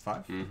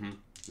 5. Mm-hmm.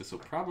 This will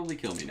probably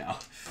kill me now,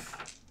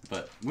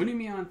 but wounding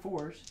me on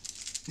 4s.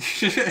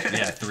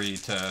 Yeah, 3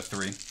 to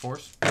 3.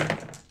 4s.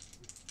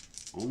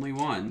 Only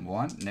 1.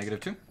 1.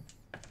 -2.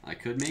 I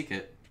could make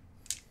it.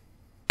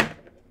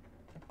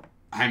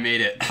 I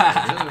made it. There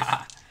it is.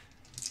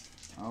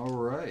 All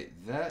right,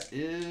 that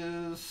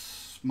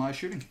is my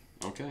shooting.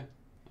 Okay.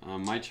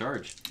 My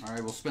charge. All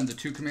right, we'll spend the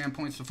 2 command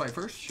points to fight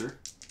first. Sure.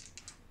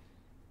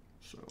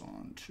 So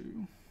on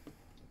 2.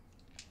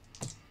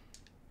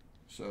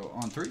 So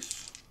on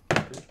 3s.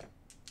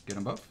 Get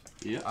them both.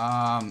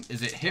 Yeah.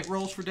 Is it hit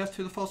rolls for Death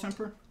to the False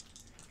Emperor?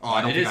 Oh,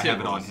 I don't it think is I hit have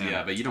it on rolls, him.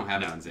 Yeah, but you don't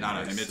have it No, on Xander. not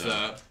on him. It's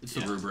yeah.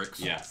 the rubrics.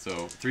 Yeah,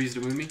 so 3s to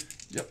wound me.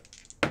 Yep.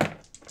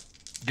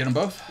 Get them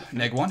both.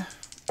 -1.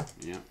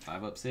 Yeah,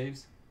 5 up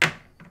saves.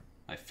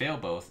 I fail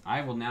both.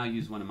 I will now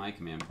use one of my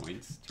command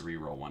points to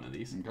reroll one of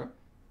these. Okay.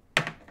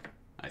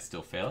 I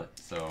still fail it,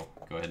 so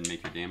go ahead and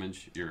make your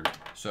damage.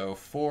 So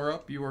 4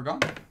 up, you are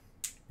gone.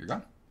 You're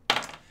gone.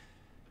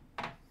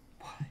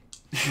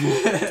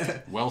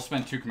 Well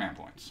spent 2 command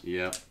points.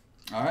 Yep.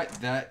 All right,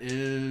 that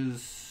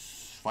is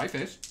 5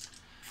 phase.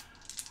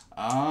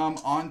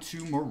 On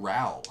to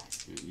morale.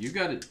 You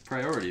got it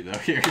priority though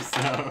here,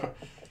 so.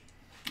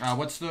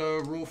 What's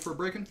the rule for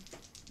breaking?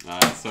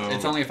 So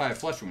It's only if I have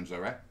flesh wounds, though,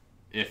 right?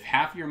 if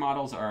half your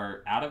models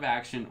are out of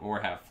action or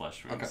have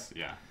flesh wounds.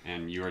 Okay. Yeah,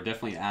 and you are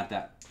definitely at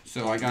that.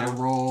 So I gotta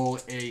roll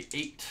a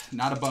 8,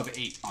 not above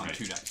 8 on Right.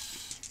 2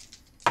 dice.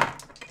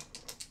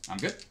 I'm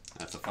good.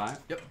 That's a 5.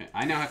 Yep. Okay.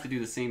 I now have to do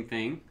the same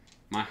thing.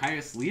 My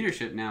highest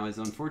leadership now is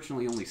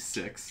unfortunately only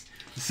 6.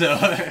 So.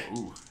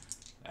 Ooh,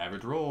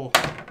 average roll.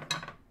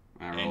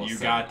 I roll And a you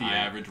 7. got the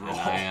average roll.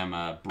 And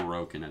I am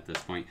broken at this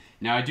point.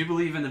 Now I do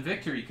believe in the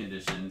victory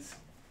conditions.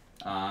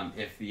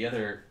 If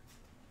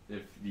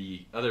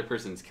the other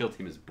person's kill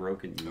team is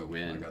broken, you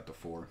win. I got the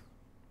 4.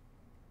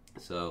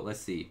 So let's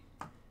see.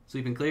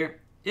 Sweep and clear.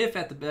 If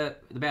at the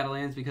battle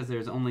ends because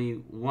there's only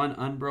one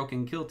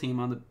unbroken kill team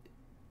on the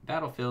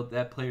battlefield,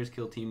 that player's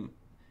kill team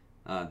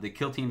The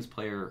kill team's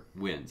player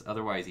wins.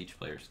 Otherwise, each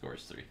player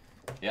scores 3.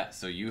 Yeah,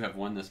 so you have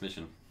won this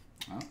mission.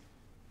 Oh.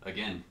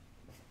 Again.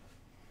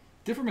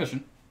 Different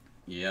mission.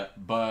 Yep.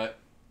 But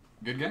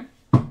good game.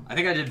 I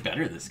think I did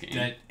better this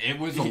game. It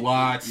was a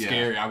lot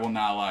scary, I will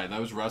not lie.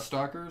 Those Rust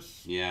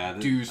Stalkers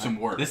do some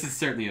work. This is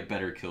certainly a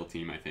better kill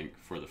team, I think,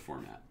 for the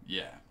format.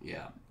 Yeah.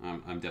 Yeah,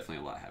 I'm definitely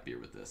a lot happier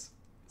with this.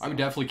 So. I would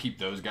definitely keep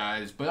those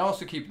guys, but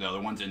also keep the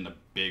other ones in the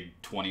big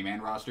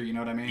 20-man roster, you know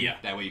what I mean? Yeah.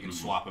 That way you can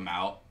swap them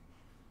out.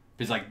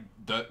 Because, like,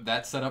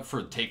 that setup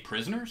for take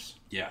prisoners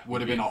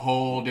would have been a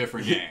whole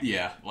different game.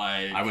 Yeah.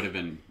 Like, I would have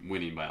been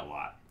winning by a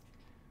lot.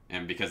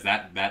 And because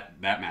that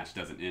match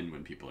doesn't end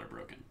when people are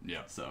broken.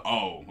 Yeah. So.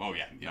 Oh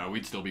yeah. No,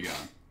 we'd still be going.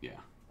 Yeah.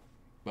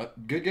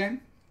 But good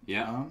game.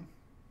 Yeah.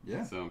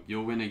 Yeah. So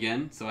you'll win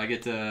again. So I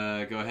get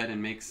to go ahead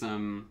and make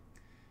some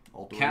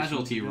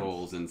casualty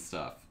rolls and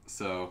stuff.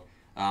 So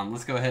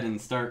let's go ahead and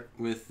start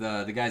with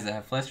the guys that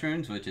have flesh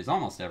wounds, which is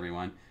almost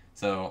everyone.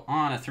 So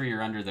on a 3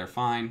 or under, they're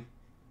fine.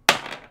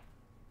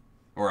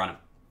 Or on a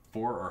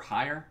 4 or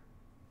higher.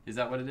 Is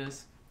that what it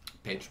is?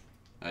 Page.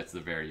 That's the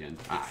very end.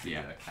 It's the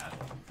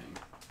casualty thing.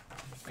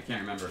 I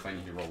can't remember if I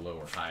need to roll low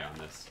or high on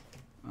this.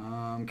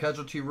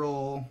 Casualty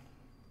roll.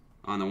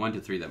 On the 1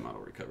 to 3, that model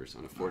recovers.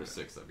 On a 4 to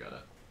 6, I've got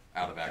a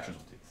out of action.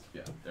 Casualties.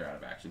 Yeah, they're out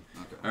of action.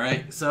 Okay. All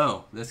right,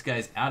 so this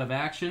guy's out of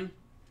action.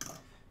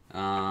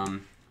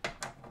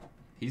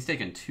 He's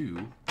taken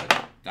 2,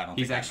 but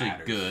he's actually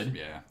good.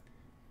 Yeah.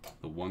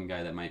 The one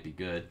guy that might be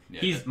good.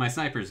 Yeah, my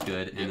sniper's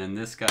good, and then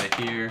this guy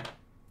here,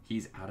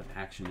 he's out of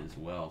action as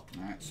well.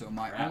 All right, so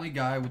my only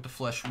guy with the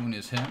flesh wound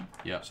is him.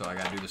 Yep. So I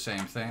got to do the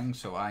same thing.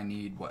 So I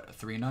need, what, a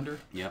 3 and under?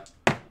 Yep.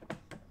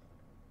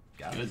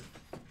 Got Good.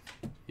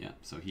 it. Yeah,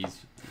 so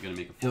he's going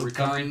to make a full He'll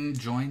recovery. come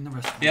join the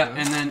rest of the Yeah, guys.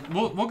 and then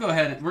we'll go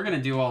ahead. We're going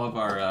to do all of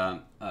our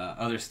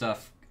other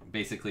stuff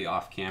basically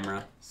off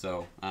camera.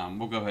 So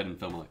we'll go ahead and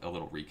film a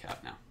little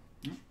recap now.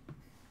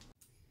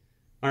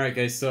 All right,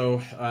 guys.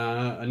 So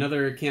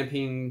another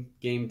campaign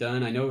game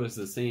done. I know it was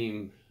the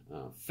same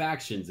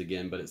factions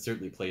again, but it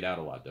certainly played out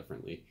a lot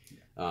differently.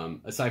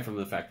 Aside from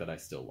the fact that I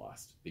still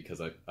lost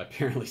because I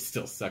apparently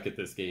still suck at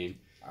this game.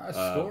 Our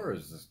score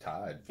is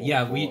tied. 4-4.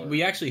 Yeah,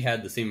 we actually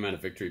had the same amount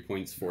of victory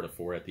points,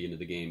 4-4 at the end of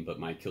the game, but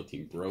my kill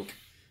team broke.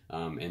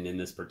 And in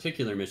this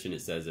particular mission,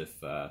 it says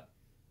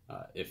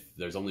if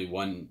there's only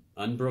one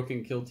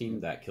unbroken kill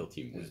team, that kill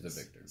team wins. Is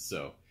the victor.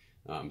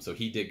 So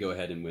he did go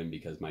ahead and win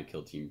because my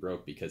kill team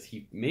broke because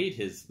he made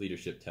his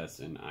leadership test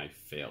and I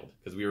failed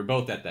because we were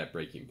both at that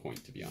breaking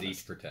point, to be honest.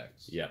 Each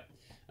protects. Yep.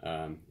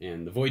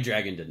 And the Void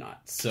Dragon did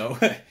not. So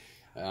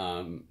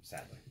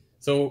sadly.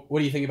 So what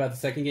do you think about the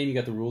second game? You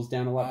got the rules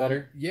down a lot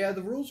better? Yeah,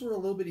 the rules were a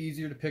little bit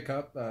easier to pick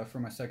up for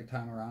my second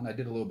time around. I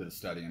did a little bit of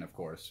studying, of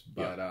course.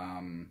 But,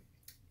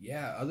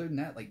 yeah, other than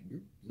that, like,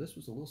 your list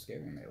was a little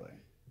scary in Melee.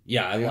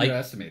 Yeah, I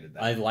underestimated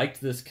that. I liked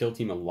this kill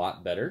team a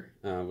lot better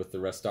with the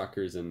Rust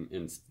Stalkers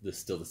and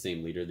still the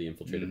same leader, the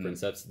Infiltrated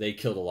Princeps. They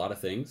killed a lot of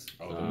things.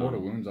 Oh, the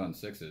mortal wounds on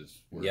 6s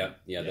were...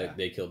 Yeah.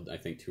 They killed, I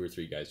think, 2 or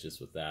 3 guys just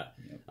with that.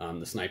 Yep.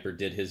 The sniper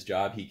did his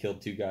job. He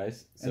killed 2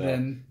 guys. So,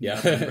 and then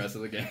the rest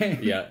of the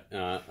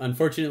game.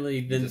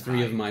 Unfortunately, then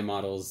 3 of my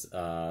models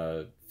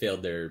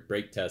failed their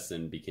break tests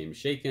and became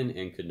shaken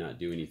and could not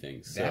do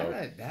anything. So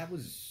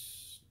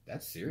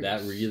That's serious.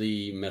 That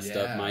really messed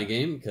up my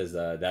game because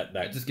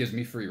that just gives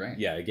me free reign.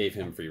 Yeah, it gave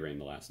him free reign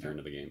the last turn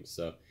of the game.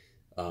 So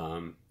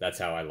that's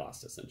how I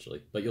lost,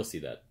 essentially. But you'll see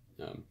that.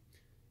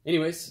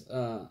 Anyways,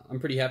 I'm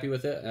pretty happy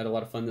with it. I had a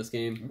lot of fun this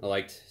game. I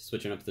liked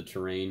switching up the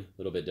terrain, a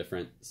little bit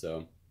different.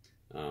 So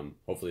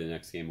hopefully the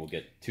next game we'll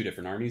get 2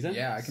 different armies in.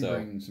 Yeah, I can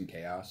bring some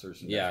Chaos or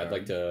some... Yeah, I'd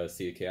like to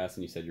see the Chaos,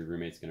 and you said your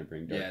roommate's going to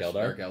bring Dark Eldar.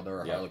 Dark Eldar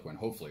or Harlequin.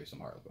 Hopefully some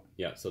Harlequin.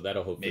 Yeah, so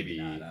that'll hopefully be...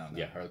 Maybe not, I don't know.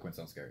 Yeah, Harlequin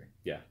sounds scary.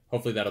 Yeah,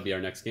 hopefully that'll be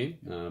our next game.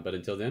 But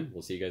until then,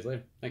 we'll see you guys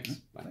later. Thanks.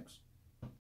 Bye. Thanks.